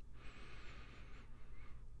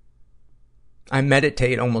 I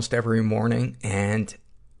meditate almost every morning, and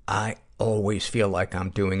I always feel like I'm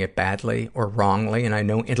doing it badly or wrongly, and I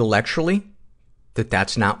know intellectually that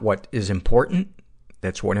that's not what is important.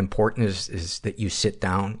 That's what important is that you sit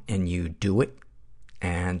down and you do it.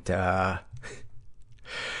 And if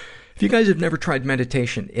you guys have never tried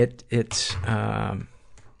meditation, it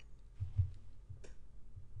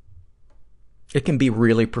can be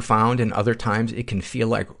really profound, and other times it can feel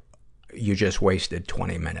like you just wasted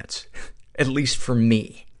 20 minutes. At least for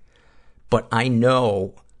me. But I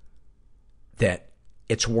know that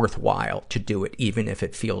it's worthwhile to do it, even if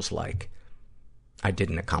it feels like I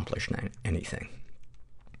didn't accomplish anything.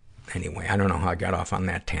 Anyway, I don't know how I got off on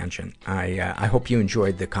that tangent. I hope you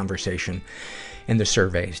enjoyed the conversation and the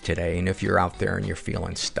surveys today. And if you're out there and you're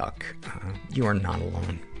feeling stuck, you are not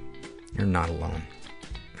alone. You're not alone.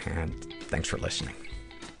 And thanks for listening.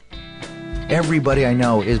 Everybody I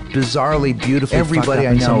know is bizarrely beautifully Everybody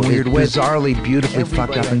fucked up I know in some weird is way. bizarrely beautifully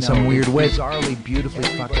fucked up in some weird way. Bizarrely beautifully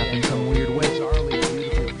fucked up in some weird way.